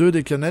faut 2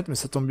 des canettes, mais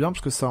ça tombe bien,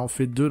 parce que ça en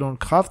fait 2 dans le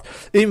craft.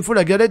 Et il me faut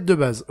la galette de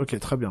base. Ok,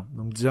 très bien.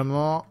 Donc,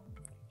 diamant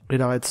et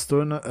la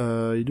redstone.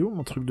 Il est où,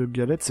 mon truc de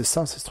galette? C'est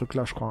ça, c'est ce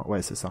truc-là, je crois.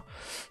 Ouais, c'est ça.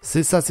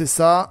 C'est ça, c'est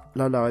ça.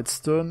 Là, la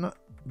redstone.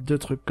 2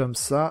 trucs comme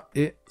ça.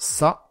 Et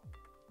ça.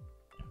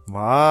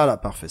 Voilà,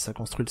 parfait, ça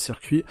construit le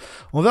circuit.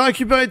 On va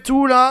récupérer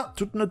tout, là,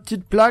 toute notre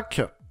petite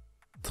plaque.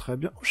 Très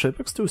bien. Je savais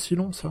pas que c'était aussi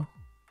long, ça.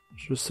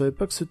 Je savais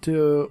pas que c'était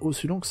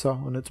aussi long que ça,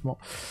 honnêtement.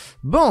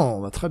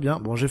 Bon, bah très bien.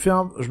 Bon, je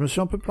me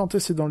suis un peu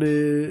planté, c'est dans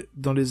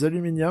les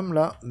aluminiums,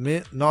 là.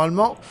 Mais,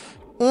 normalement,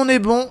 on est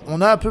bon.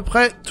 On a à peu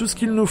près tout ce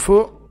qu'il nous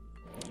faut.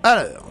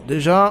 Alors,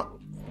 déjà,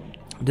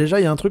 il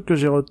y a un truc que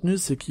j'ai retenu,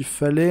 c'est qu'il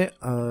fallait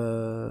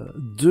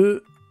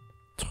 2...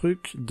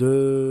 truc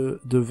de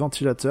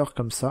ventilateur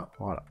comme ça.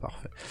 Voilà,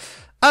 parfait.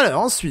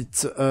 Alors,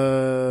 ensuite,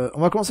 on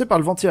va commencer par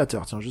le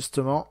ventilateur. Tiens,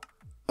 justement.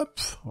 Hop,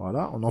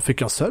 voilà. On n'en fait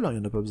qu'un seul, hein, il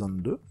n'y en a pas besoin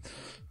de 2.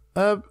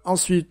 Hop,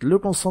 ensuite, le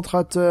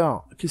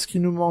concentrateur. Qu'est-ce qui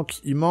nous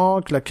manque? Il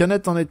manque la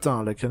canette en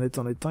étain. La canette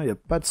en étain, il n'y a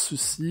pas de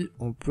souci.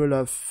 On peut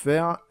la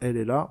faire. Elle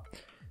est là.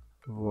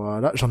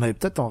 Voilà. J'en avais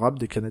peut-être en rap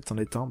des canettes en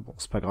étain. Bon,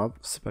 c'est pas grave.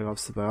 C'est pas grave,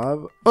 c'est pas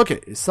grave.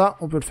 Ok, et ça,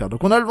 on peut le faire.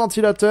 Donc, on a le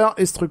ventilateur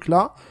et ce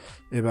truc-là.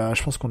 Et ben,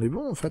 je pense qu'on est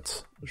bon, en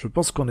fait. Je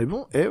pense qu'on est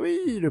bon. Eh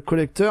oui, le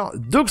collecteur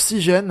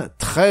d'oxygène.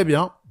 Très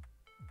bien.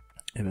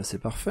 Et ben, c'est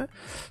parfait.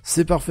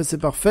 C'est parfait, c'est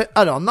parfait.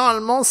 Alors,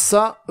 normalement,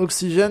 ça,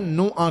 oxygène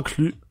non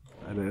inclus.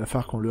 Eh ben, il va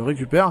falloir qu'on le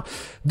récupère.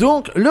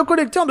 Donc, le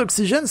collecteur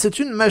d'oxygène, c'est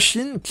une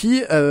machine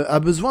qui a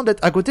besoin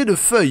d'être à côté de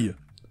feuilles.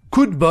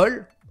 Coup de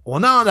bol.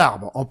 On a un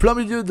arbre en plein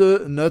milieu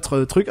de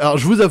notre truc. Alors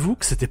je vous avoue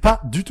que c'était pas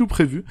du tout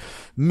prévu,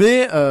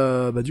 mais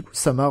bah du coup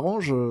ça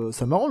m'arrange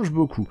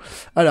beaucoup.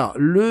 Alors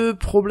le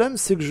problème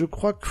c'est que je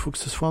crois qu'il faut que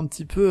ce soit un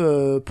petit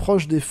peu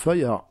proche des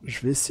feuilles. Alors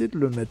je vais essayer de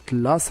le mettre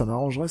là, ça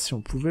m'arrangerait si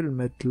on pouvait le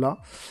mettre là.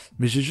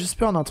 Mais j'ai juste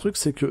peur d'un truc,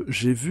 c'est que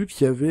j'ai vu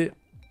qu'il y avait...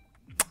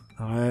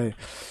 Ouais,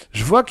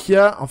 je vois qu'il y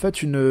a en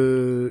fait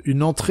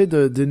une entrée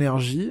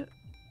d'énergie.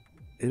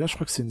 Et là, je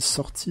crois que c'est une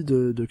sortie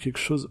de quelque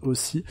chose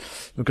aussi.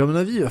 Donc, à mon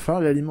avis, il va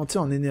falloir l'alimenter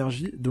en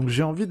énergie. Donc,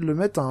 j'ai envie de le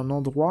mettre à un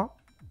endroit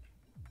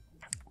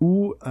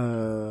où...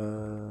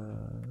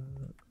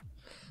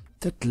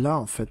 Peut-être là,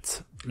 en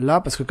fait.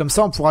 Là, parce que comme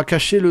ça, on pourra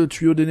cacher le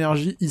tuyau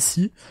d'énergie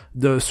ici,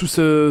 sous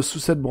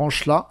cette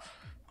branche-là.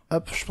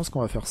 Hop, je pense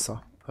qu'on va faire ça.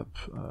 Hop,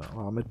 on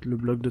va remettre le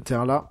bloc de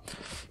terre là.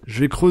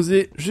 Je vais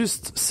creuser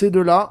juste ces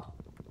deux-là.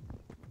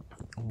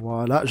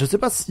 Voilà, je sais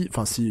pas si...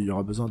 Enfin si, il y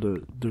aura besoin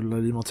de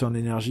l'alimenter en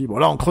énergie. Bon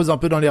là, on creuse un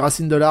peu dans les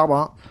racines de l'arbre,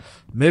 hein.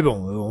 Mais bon,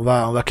 on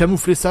va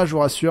camoufler ça, je vous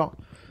rassure.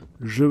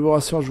 Je vous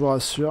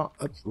rassure.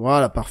 Hop,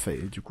 voilà, parfait.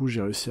 Et du coup,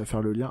 j'ai réussi à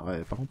faire le lien.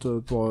 Ouais, par contre,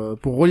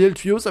 pour relier le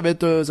tuyau, ça va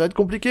être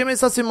compliqué, mais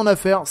ça, c'est mon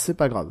affaire, c'est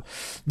pas grave.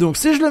 Donc,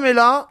 si je le mets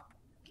là,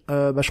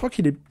 je crois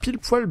qu'il est pile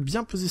poil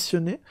bien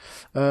positionné.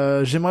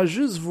 J'aimerais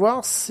juste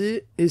voir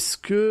est-ce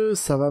que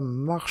ça va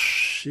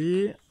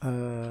marcher.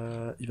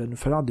 Il va nous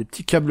falloir des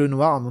petits câbles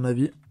noirs, à mon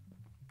avis.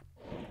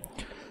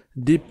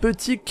 Des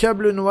petits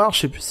câbles noirs, je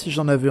sais plus si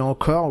j'en avais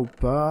encore ou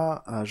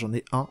pas. Ah, j'en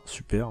ai un,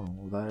 super.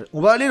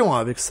 On va aller loin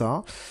avec ça.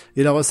 Hein.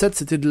 Et la recette,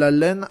 c'était de la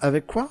laine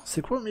avec quoi?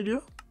 C'est quoi au milieu?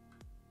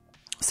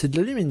 C'est de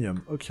l'aluminium,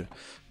 ok.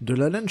 De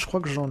la laine, je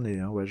crois que j'en ai.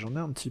 Hein. Ouais, j'en ai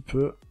un petit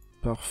peu.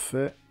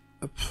 Parfait.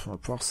 Hop, on va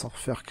pouvoir s'en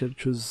refaire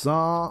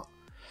quelques-uns.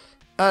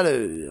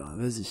 Allez,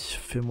 vas-y,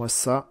 fais-moi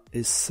ça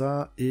et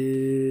ça.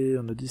 Et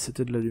on a dit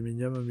c'était de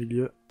l'aluminium au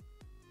milieu.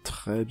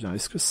 Très bien.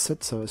 Est-ce que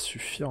 7, ça va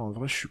suffire? En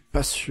vrai, je suis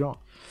pas sûr.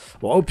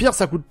 Bon, au pire,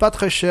 ça coûte pas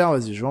très cher.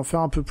 Vas-y, je vais en faire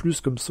un peu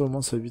plus, comme ça, au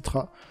moins, ça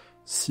évitera,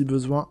 si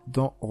besoin,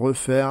 d'en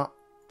refaire.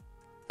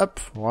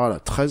 Hop, voilà,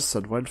 13, ça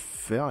devrait le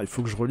faire. Il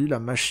faut que je relie la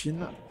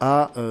machine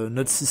à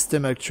notre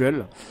système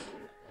actuel.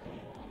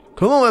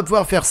 Comment on va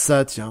pouvoir faire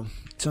ça, tiens?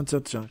 Tiens,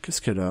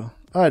 qu'est-ce qu'elle a?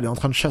 Ah, elle est en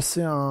train de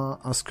chasser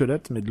un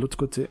squelette, mais de l'autre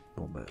côté.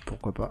 Bon, bah,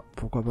 pourquoi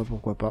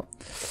pas.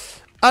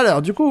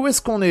 Alors, du coup, où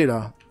est-ce qu'on est,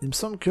 là? Il me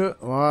semble que,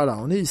 voilà,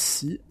 on est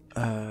ici.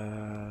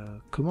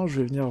 Comment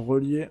je vais venir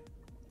relier?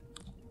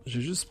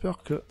 J'ai juste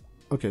peur que...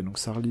 Ok, donc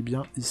ça relie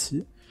bien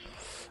ici.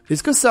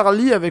 Est-ce que ça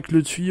relie avec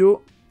le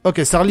tuyau?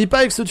 Ok, ça relie pas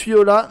avec ce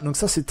tuyau-là, donc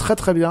ça c'est très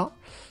très bien.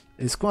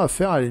 Et ce qu'on va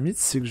faire à la limite,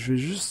 c'est que je vais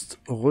juste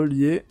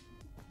relier...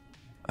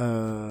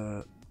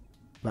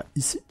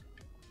 ici.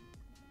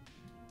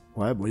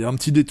 Ouais, bon, il y a un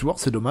petit détour,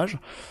 c'est dommage.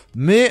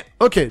 Mais,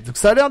 ok, donc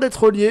ça a l'air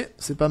d'être relié,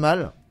 c'est pas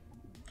mal.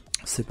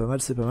 C'est pas mal.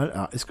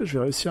 Alors, est-ce que je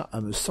vais réussir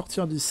à me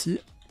sortir d'ici?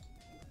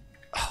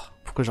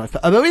 Pourquoi j'arrive pas?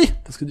 Ah bah oui!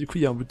 Parce que du coup,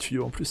 il y a un bout de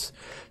tuyau en plus.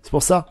 C'est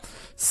pour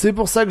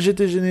ça que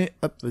j'étais gêné.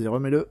 Hop, vas-y,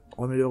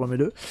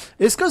 remets-le.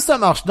 Est-ce que ça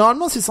marche?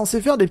 Normalement, c'est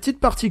censé faire des petites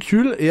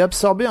particules et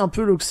absorber un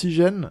peu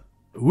l'oxygène.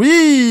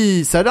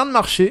 Oui! Ça a l'air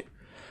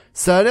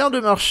de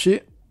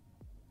marcher.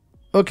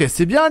 Ok,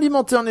 c'est bien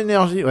alimenté en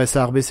énergie. Ouais,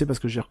 ça a rebaissé parce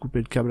que j'ai recoupé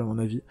le câble à mon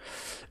avis.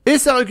 Et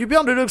ça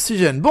récupère de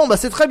l'oxygène. Bon, bah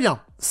c'est très bien.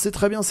 C'est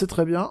très bien.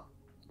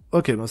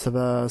 Ok, bon, ça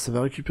va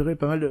récupérer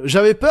pas mal de...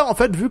 J'avais peur, en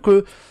fait, vu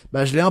que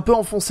je l'ai un peu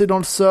enfoncé dans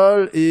le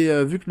sol,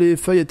 et vu que les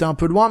feuilles étaient un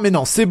peu loin, mais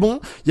non, c'est bon,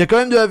 il y a quand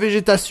même de la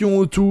végétation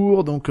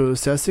autour, donc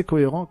c'est assez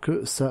cohérent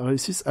que ça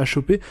réussisse à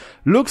choper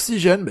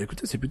l'oxygène. Bah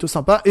écoutez, c'est plutôt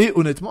sympa, et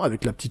honnêtement,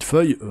 avec la petite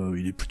feuille,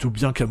 il est plutôt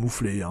bien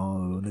camouflé,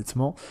 hein,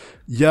 honnêtement.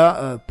 Il y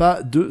a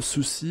pas de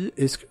souci.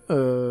 Est-ce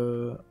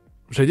que...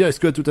 J'allais dire, est-ce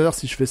que tout à l'heure,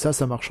 si je fais ça,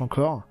 ça marche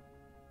encore?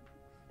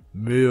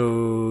 Mais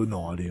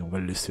non, allez, on va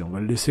le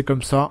laisser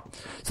comme ça.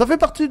 Ça fait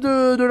partie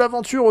de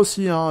l'aventure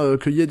aussi, hein,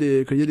 qu'il y ait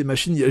des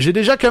machines. J'ai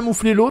déjà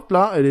camouflé l'autre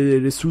là, elle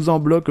est sous un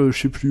bloc, je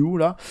sais plus où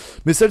là.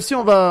 Mais celle-ci,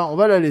 on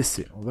va la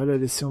laisser. On va la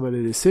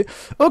laisser.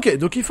 Ok,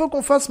 donc il faut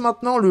qu'on fasse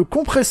maintenant le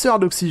compresseur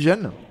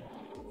d'oxygène.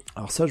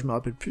 Alors ça, je me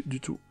rappelle plus du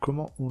tout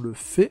comment on le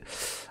fait.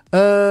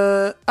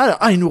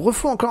 Il nous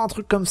refaut encore un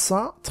truc comme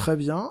ça. Très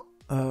bien.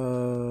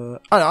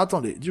 Alors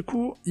attendez, du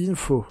coup, il nous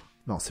faut...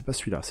 Non, c'est pas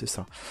celui-là, c'est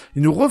ça.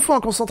 Il nous refaut un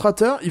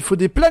concentrateur, il faut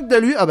des plaques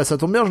d'alu. Ah bah ça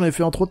tombe bien, j'en avais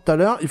fait en trop tout à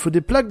l'heure. Il faut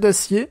des plaques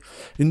d'acier,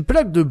 une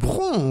plaque de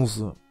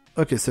bronze.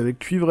 Ok, c'est avec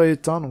cuivre et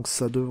étain, donc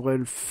ça devrait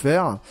le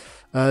faire.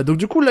 Donc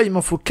du coup, là, il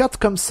m'en faut 4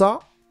 comme ça.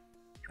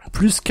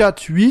 Plus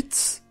 4,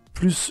 8.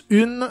 Plus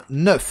 1,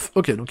 9.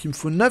 Ok, donc il me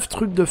faut 9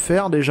 trucs de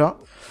fer déjà.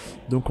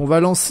 Donc on va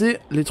lancer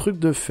les trucs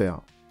de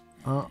fer.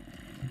 1,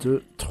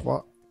 2,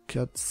 3,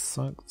 4,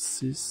 5,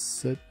 6,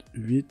 7,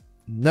 8,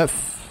 9.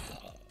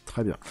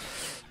 Très bien.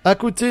 À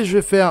côté, je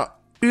vais faire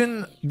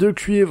une de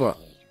cuivre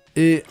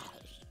et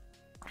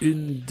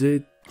une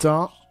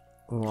d'étain.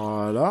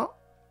 Voilà.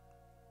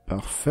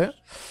 Parfait.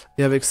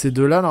 Et avec ces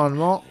deux-là,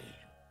 normalement,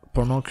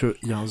 pendant qu'il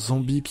y a un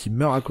zombie qui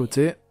meurt à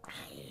côté...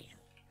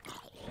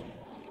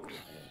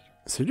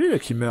 C'est lui, là,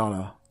 qui meurt,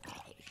 là.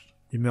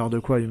 Il meurt de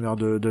quoi? Il meurt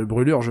de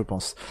brûlure, je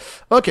pense.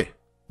 Ok.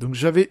 Donc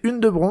j'avais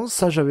une de bronze,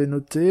 ça j'avais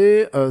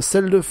noté.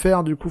 Celle de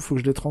fer, du coup, faut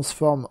que je les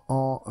transforme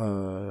en...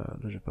 là,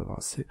 j'ai pas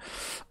brassé.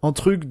 En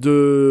truc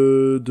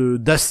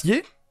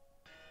d'acier.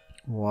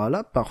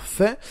 Voilà,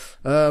 parfait.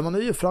 À mon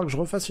avis, il va falloir que je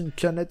refasse une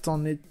canette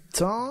en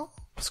étain.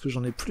 Parce que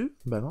j'en ai plus.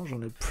 Bah non, j'en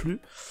ai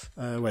plus.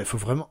 Ouais, il faut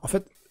vraiment... En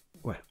fait,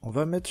 ouais, on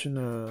va mettre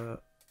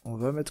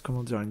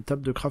comment dire, une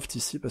table de craft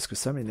ici, parce que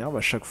ça m'énerve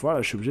à chaque fois.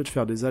 Là, je suis obligé de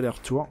faire des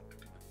allers-retours.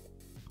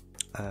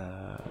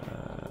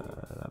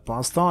 Pour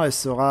l'instant, elle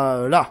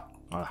sera là.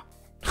 Voilà.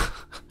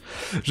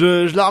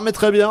 je la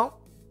remettrai bien.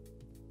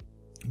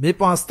 Mais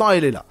pour l'instant,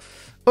 elle est là.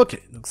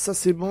 Ok, donc ça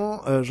c'est bon.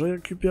 Je vais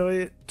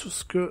récupérer tout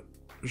ce que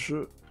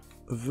je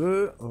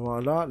veux.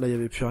 Voilà, là il n'y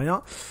avait plus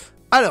rien.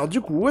 Alors,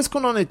 du coup, où est-ce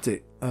qu'on en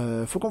était?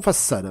 Faut qu'on fasse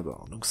ça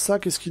d'abord. Donc ça,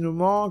 qu'est-ce qui nous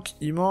manque?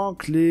 Il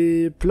manque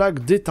les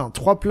plaques d'étain.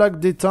 3 plaques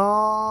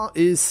d'étain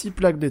et 6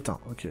 plaques d'étain.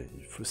 Ok,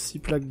 il faut 6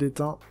 plaques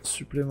d'étain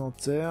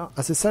supplémentaires.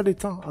 Ah, c'est ça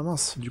l'étain? Ah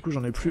mince, du coup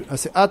j'en ai plus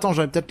assez. Ah, attends,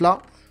 j'en ai peut-être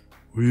là.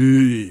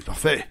 Oui,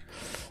 parfait.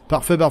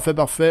 Parfait, parfait,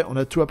 parfait. On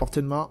a tout à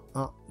portée de main.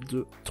 1,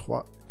 2,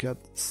 3, 4,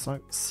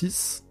 5,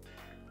 6.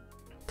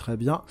 Très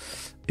bien.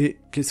 Et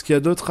qu'est-ce qu'il y a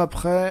d'autre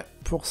après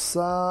pour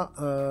ça?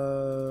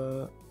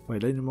 Ouais,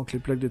 là, il nous manque les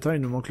plaques d'étain,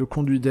 il nous manque le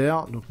conduit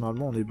d'air. Donc,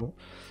 normalement, on est bon.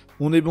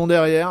 On est bon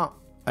derrière.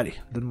 Allez,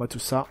 donne-moi tout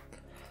ça.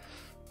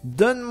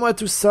 Donne-moi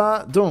tout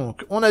ça.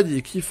 Donc, on a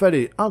dit qu'il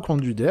fallait un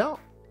conduit d'air.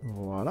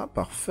 Voilà,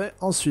 parfait.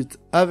 Ensuite,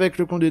 avec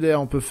le conduit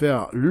d'air, on peut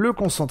faire le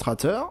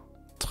concentrateur.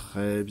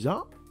 Très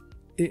bien.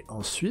 Et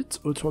ensuite,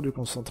 autour du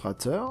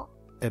concentrateur,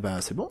 eh ben,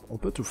 c'est bon, on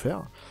peut tout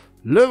faire.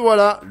 Le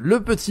voilà,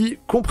 le petit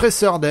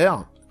compresseur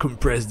d'air.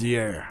 Compress the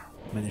air.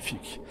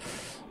 Magnifique.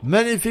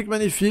 Magnifique,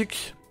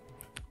 magnifique.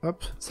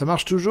 Hop, ça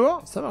marche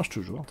toujours? Ça marche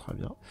toujours, très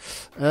bien.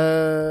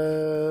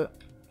 Alors,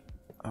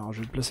 je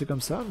vais le placer comme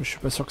ça, mais je suis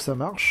pas sûr que ça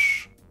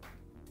marche.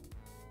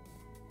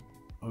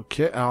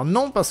 Ok, alors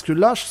non, parce que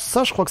là,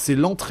 ça, je crois que c'est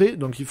l'entrée,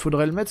 donc il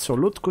faudrait le mettre sur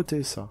l'autre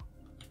côté, ça.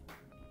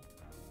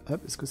 Hop,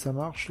 est-ce que ça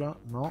marche, là?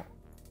 Non.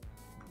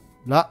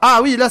 Là,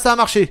 ah oui, là, ça a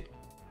marché.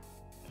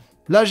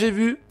 Là, j'ai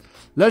vu.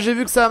 Là, j'ai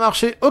vu que ça a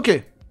marché.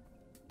 Ok.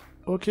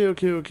 Ok.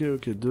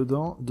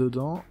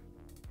 Dedans.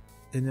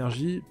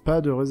 Énergie, pas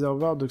de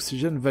réservoir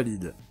d'oxygène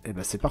valide. Eh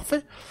ben c'est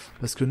parfait,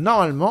 parce que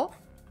normalement,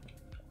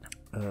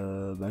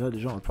 bah là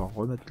déjà on va pouvoir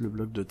remettre le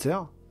bloc de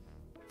terre.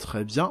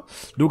 Très bien.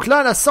 Donc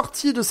là, la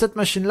sortie de cette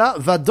machine-là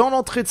va dans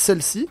l'entrée de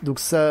celle-ci, donc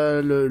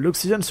ça,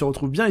 l'oxygène se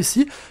retrouve bien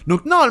ici.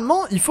 Donc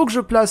normalement, il faut que je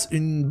place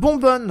une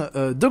bonbonne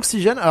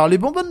d'oxygène. Alors les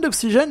bonbonnes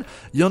d'oxygène,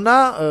 il y en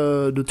a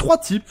de 3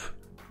 types.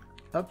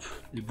 Hop,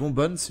 les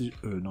bonbonnes, si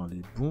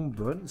les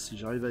bonbonnes, si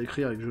j'arrive à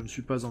écrire et que je ne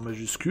suis pas en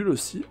majuscule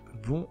aussi,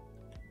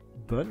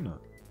 bonne.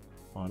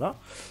 Voilà.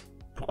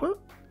 Pourquoi?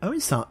 Ah oui,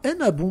 c'est un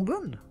N à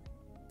bonbonne.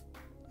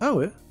 Ah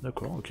ouais,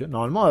 d'accord, ok.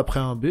 Normalement, après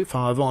un B,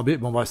 enfin avant un B,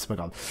 bon bref, c'est pas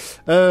grave.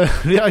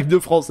 Les règles de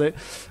français.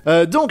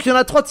 Donc, il y en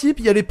a 3 types.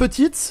 Il y a les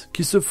petites,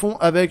 qui se font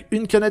avec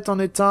une canette en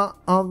étain,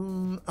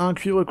 un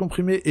cuivre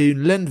comprimé et une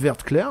laine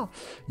verte claire.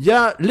 Il y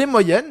a les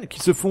moyennes, qui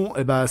se font,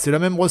 c'est la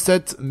même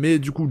recette, mais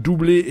du coup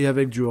doublée et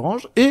avec du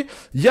orange. Et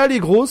il y a les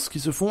grosses, qui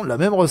se font la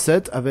même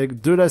recette,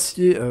 avec de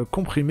l'acier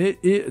comprimé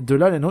et de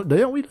la laine.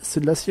 D'ailleurs, oui, c'est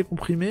de l'acier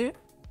comprimé.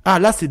 Ah,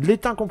 là, c'est de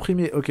l'étain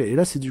comprimé. Ok, et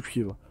là, c'est du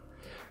cuivre.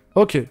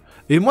 Ok.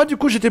 Et moi, du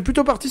coup, j'étais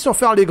plutôt parti sur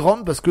faire les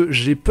grandes, parce que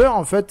j'ai peur,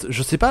 en fait,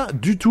 je sais pas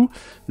du tout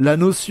la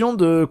notion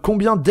de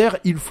combien d'air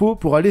il faut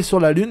pour aller sur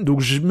la Lune, donc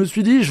je me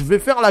suis dit, je vais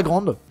faire la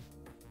grande.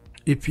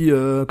 Et puis,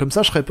 comme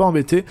ça, je serais pas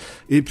embêté.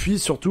 Et puis,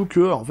 surtout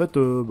que, en fait,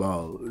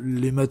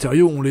 les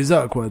matériaux, on les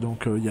a, quoi,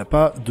 donc il n'y a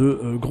pas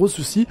de gros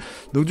soucis.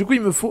 Donc, du coup,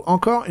 il me faut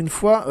encore une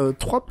fois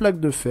 3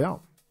 plaques de fer.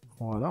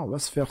 Voilà, on va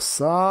se faire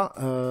ça.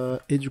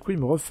 Et du coup, il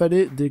me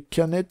refallait des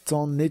canettes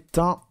en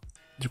étain.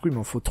 Du coup, il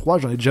m'en faut 3.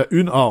 J'en ai déjà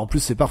une. Ah, en plus,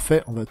 c'est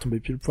parfait. On va tomber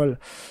pile poil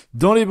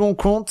dans les bons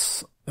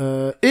comptes.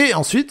 Et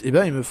ensuite, il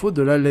me faut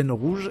de la laine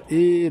rouge.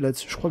 Et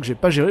là-dessus, je crois que j'ai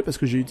pas géré parce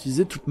que j'ai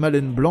utilisé toute ma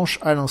laine blanche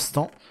à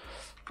l'instant.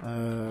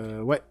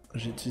 Ouais,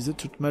 j'ai utilisé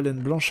toute ma laine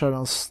blanche à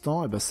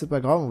l'instant. Et c'est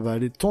pas grave, on va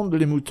aller tondre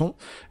les moutons.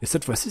 Et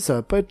cette fois-ci, ça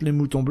va pas être les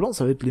moutons blancs,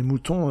 ça va être les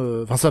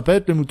moutons... ça va pas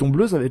être les moutons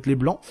bleus, ça va être les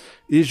blancs.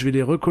 Et je vais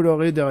les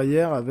recolorer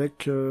derrière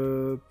avec...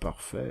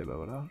 Parfait,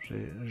 voilà,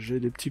 j'ai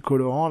des petits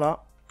colorants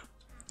là.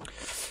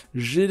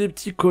 J'ai des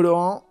petits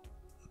colorants.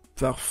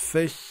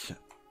 Parfait.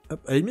 Hop,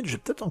 à la limite, je vais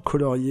peut-être en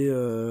colorier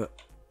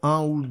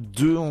 1 ou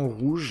 2 en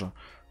rouge.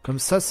 Comme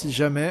ça, si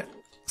jamais...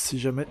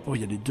 Oh,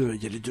 il y a les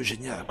deux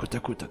géniales côte à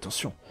côte,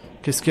 attention.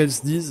 Qu'est-ce qu'elles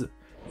se disent?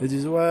 Elles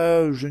disent,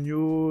 ouais,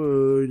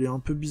 Jenyo, il est un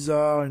peu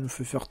bizarre, il nous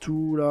fait faire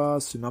tout, là,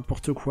 c'est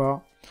n'importe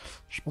quoi.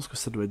 Je pense que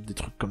ça doit être des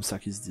trucs comme ça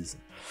qui se disent.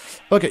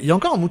 Ok, il y a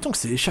encore un mouton qui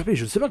s'est échappé,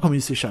 je ne sais pas comment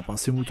il s'échappe,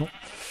 ces moutons.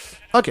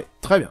 Ok,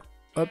 très bien.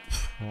 Hop,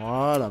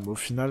 voilà, au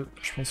final,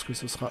 je pense que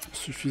ce sera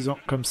suffisant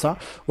comme ça.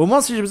 Au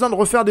moins, si j'ai besoin de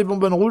refaire des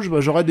bonbonnes rouges,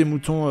 j'aurai des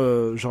moutons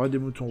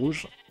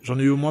rouges. J'en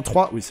ai eu au moins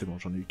 3. Oui, c'est bon,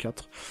 j'en ai eu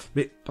 4.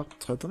 Mais, par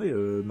contre, attendez,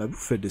 ma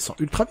bouffe, elle descend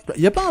ultra vite.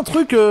 Il y a pas un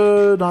truc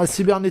dans la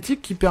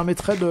cybernétique qui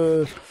permettrait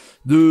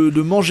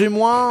de manger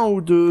moins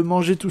ou de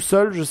manger tout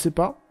seul, je sais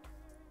pas.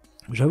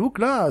 J'avoue que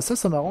là,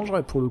 ça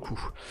m'arrangerait pour le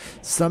coup.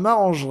 Ça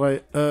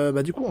m'arrangerait.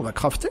 Du coup, on va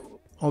crafter.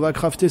 On va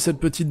crafter cette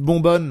petite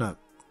bonbonne.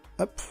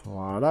 Hop,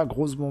 voilà,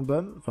 grosse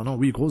bonbonne. Enfin non,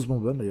 oui, grosse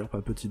bonbonne d'ailleurs,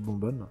 pas petite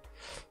bonbonne.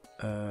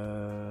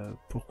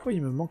 Pourquoi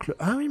il me manque le...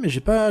 Ah oui, mais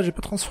j'ai pas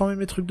transformé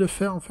mes trucs de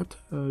fer en fait.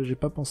 J'ai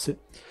pas pensé.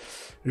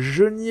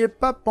 Je n'y ai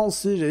pas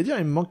pensé. J'allais dire,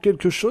 il me manque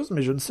quelque chose,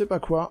 mais je ne sais pas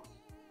quoi.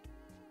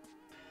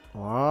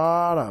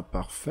 Voilà,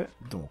 parfait.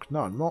 Donc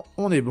normalement,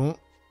 on est bon.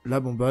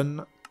 La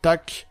bonbonne,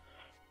 tac.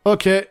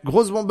 Ok,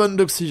 grosse bonbonne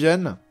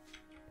d'oxygène.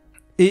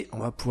 Et on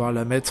va pouvoir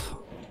la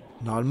mettre...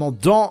 normalement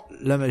dans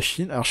la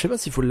machine. Alors je sais pas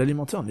s'il faut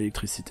l'alimenter en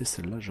électricité,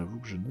 celle-là, j'avoue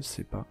que je ne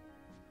sais pas.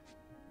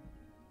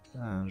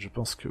 Je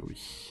pense que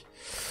oui.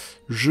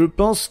 Je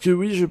pense que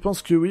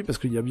oui, parce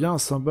qu'il y a bien un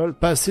symbole,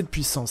 pas assez de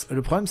puissance. Et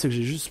le problème c'est que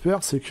j'ai juste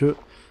peur, c'est que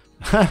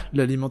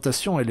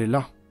L'alimentation, elle est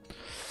là.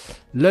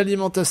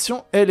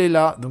 L'alimentation, elle est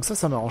là. Donc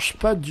ça m'arrange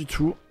pas du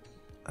tout.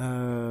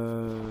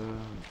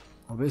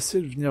 On va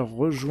essayer de venir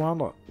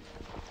rejoindre.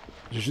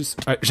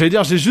 J'allais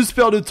dire, j'ai juste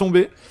peur de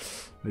tomber.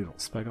 Mais bon,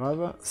 c'est pas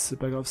grave. C'est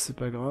pas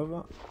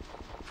grave.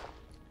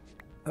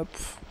 Hop.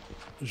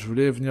 Je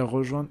voulais venir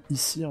rejoindre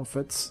ici, en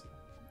fait.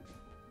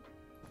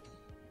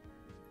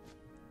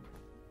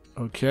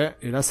 Ok.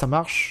 Et là, ça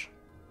marche.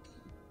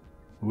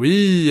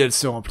 Oui, elle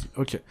se remplit.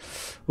 Ok.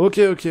 Bon,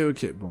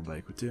 bah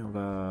écoutez, on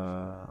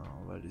va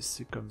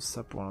laisser comme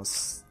ça pour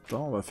l'instant.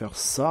 On va faire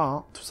ça,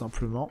 hein, tout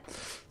simplement.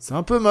 C'est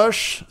un peu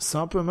moche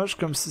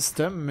comme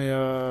système,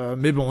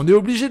 mais bon, on est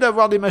obligé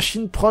d'avoir des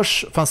machines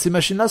proches. Enfin, ces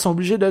machines-là sont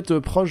obligées d'être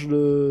proches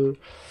de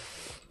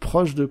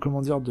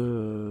comment dire,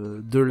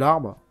 de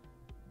l'arbre.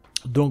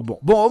 Donc bon,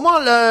 au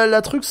moins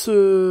la truc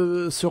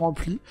se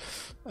remplit.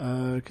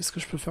 Qu'est-ce que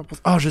je peux faire pour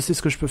ça? Ah, je sais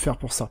ce que je peux faire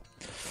pour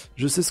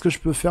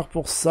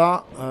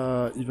ça.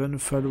 Il va nous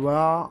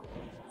falloir...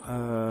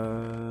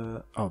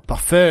 Oh,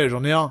 parfait,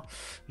 j'en ai un.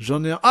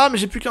 Ah, mais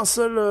j'ai plus qu'un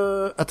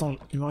seul... Attends,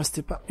 il m'en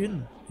restait pas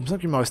une? Il me semble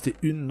qu'il m'en restait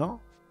une, non?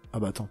 Ah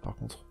bah attends, par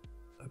contre.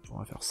 Hop, on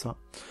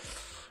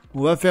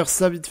va faire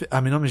ça vite fait. Ah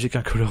mais non, mais j'ai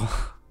qu'un colorant.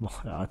 Bon,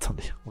 alors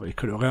attendez, on va les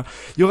colorer un.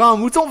 Il y aura un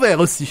mouton vert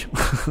aussi.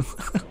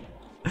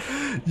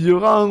 Il y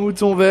aura un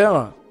mouton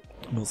vert.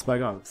 Bon, c'est pas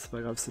grave.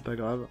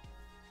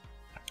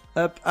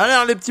 Hop,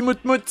 alors les petits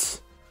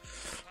mout-mout.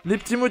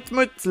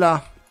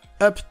 Là.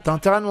 Hop, t'as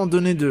intérêt de m'en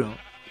donner deux.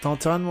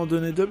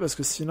 Parce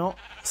que sinon,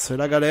 c'est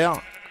la galère.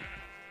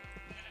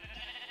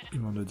 Il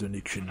m'en a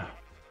donné qu'une.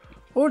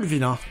 Oh le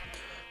vilain,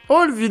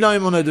 il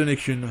m'en a donné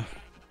qu'une.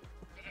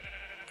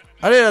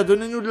 Allez là,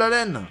 donnez-nous de la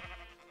laine.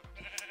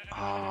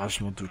 Ah,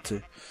 je m'en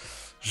doutais.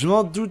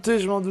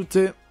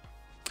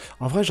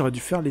 En vrai, j'aurais dû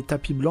faire les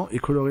tapis blancs et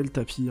colorer le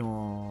tapis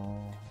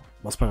en...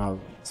 Bon, c'est pas grave.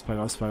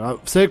 Vous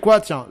savez quoi,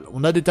 tiens,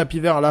 on a des tapis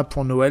verts là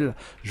pour Noël.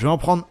 Je vais en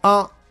prendre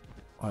un.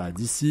 Voilà,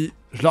 d'ici.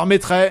 Je le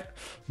remettrai.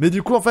 Mais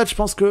du coup, en fait, je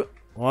pense que...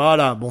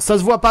 Voilà, bon, ça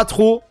se voit pas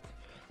trop,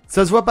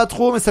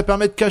 mais ça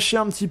permet de cacher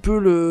un petit peu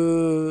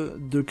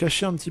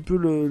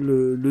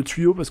le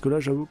tuyau, parce que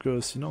là, j'avoue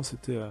que sinon,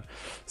 c'était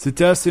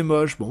assez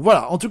moche. Bon,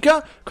 voilà. En tout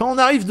cas, quand on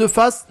arrive de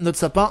face, notre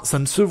sapin, ça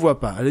ne se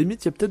voit pas. À la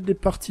limite, il y a peut-être des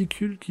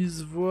particules qui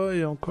se voient,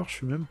 et encore, je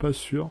suis même pas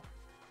sûr.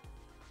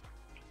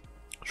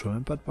 Je vois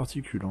même pas de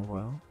particules, en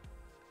vrai.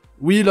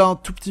 Oui, là, un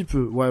tout petit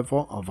peu. Ouais,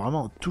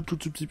 vraiment, un tout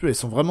petit peu. Elles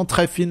sont vraiment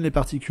très fines, les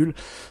particules.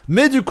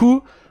 Mais du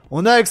coup...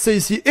 On a accès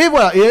ici. Et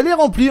voilà. Et elle est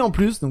remplie en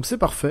plus. Donc c'est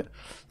parfait.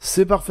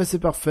 C'est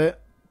parfait.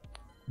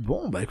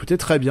 Bon, bah écoutez,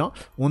 très bien.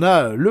 On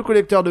a le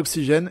collecteur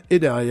d'oxygène. Et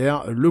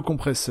derrière, le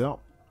compresseur.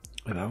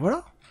 Et ben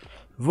voilà.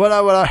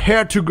 Voilà.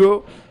 Here to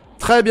go.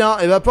 Très bien.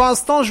 Et ben pour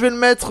l'instant, je vais le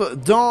mettre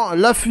dans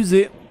la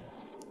fusée.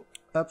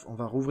 Hop, on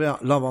va rouvrir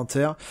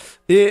l'inventaire.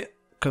 Et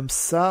comme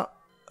ça...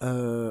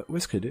 où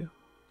est-ce qu'elle est?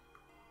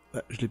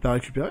 Je l'ai pas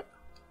récupérée.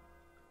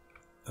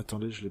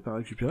 Attendez, je l'ai pas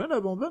récupérée,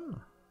 la bonbonne?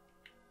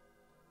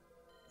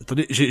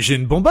 Attendez, j'ai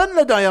une bonbonne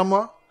là derrière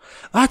moi.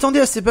 Ah, attendez,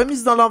 elle s'est pas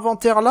mise dans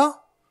l'inventaire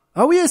là?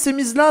 Ah oui, elle s'est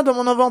mise là dans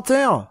mon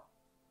inventaire.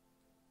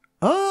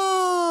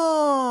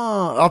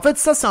 Ah, en fait,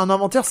 ça c'est un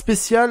inventaire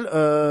spécial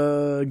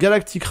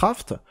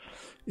Galacticraft.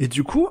 Et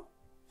du coup,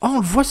 on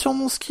le voit sur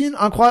mon skin,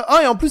 incroyable.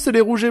 Ah, et en plus elle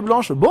est rouge et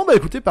blanche. Bon bah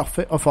écoutez,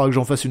 parfait. Il faudra que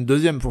j'en fasse une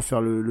deuxième pour faire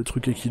le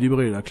truc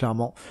équilibré là,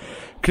 clairement.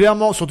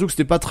 Surtout que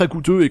c'était pas très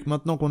coûteux et que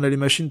maintenant qu'on a les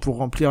machines pour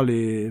remplir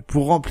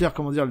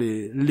comment dire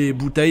les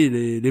bouteilles,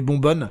 les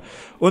bonbonnes.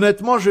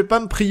 Honnêtement, je vais pas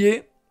me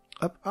prier.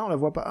 Hop, on la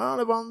voit pas. Ah, on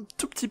la voit un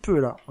tout petit peu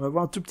là.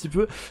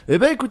 Eh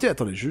ben écoutez,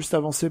 attendez, juste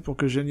avancer pour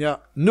que Jenyo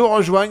nous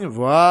rejoigne.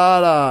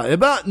 Voilà. Eh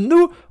ben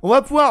nous, on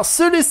va pouvoir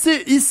se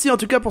laisser ici en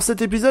tout cas pour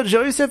cet épisode. J'ai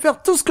réussi à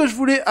faire tout ce que je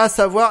voulais, à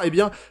savoir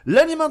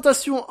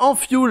l'alimentation en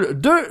fuel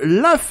de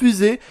la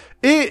fusée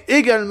et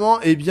également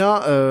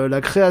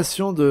la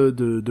création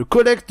de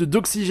collecte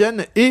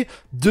d'oxygène et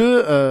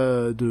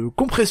de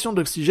compression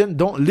d'oxygène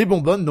dans les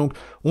bonbonnes. Donc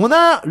on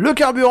a le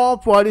carburant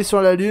pour aller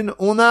sur la Lune,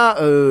 on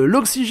a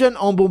l'oxygène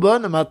en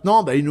bonbonne. Maintenant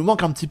il nous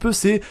manque un petit peu,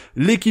 c'est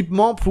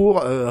l'équipement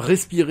pour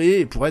respirer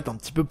et pour être un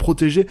petit peu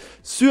protégé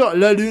sur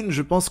la Lune.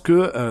 Je pense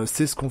que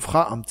c'est ce qu'on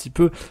fera un petit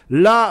peu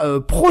la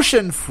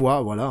prochaine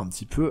fois. Voilà un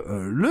petit peu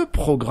le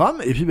programme.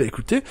 Et puis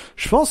écoutez,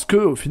 je pense que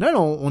au final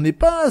on n'est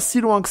pas si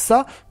loin que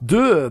ça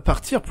de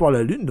partir pour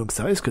la Lune, donc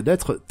ça risque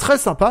d'être très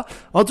sympa.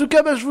 En tout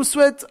cas, je vous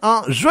souhaite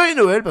un joyeux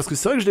Noël, parce que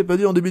c'est vrai que je l'ai pas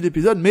dit en début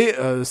d'épisode, mais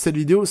cette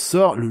vidéo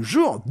sort le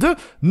jour de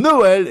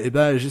Noël. Et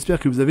j'espère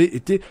que vous avez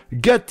été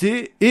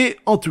gâtés, et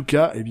en tout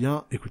cas,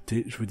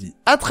 écoutez, je vous dis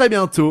à très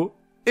bientôt,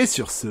 et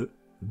sur ce,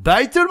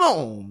 bye tout le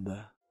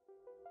monde!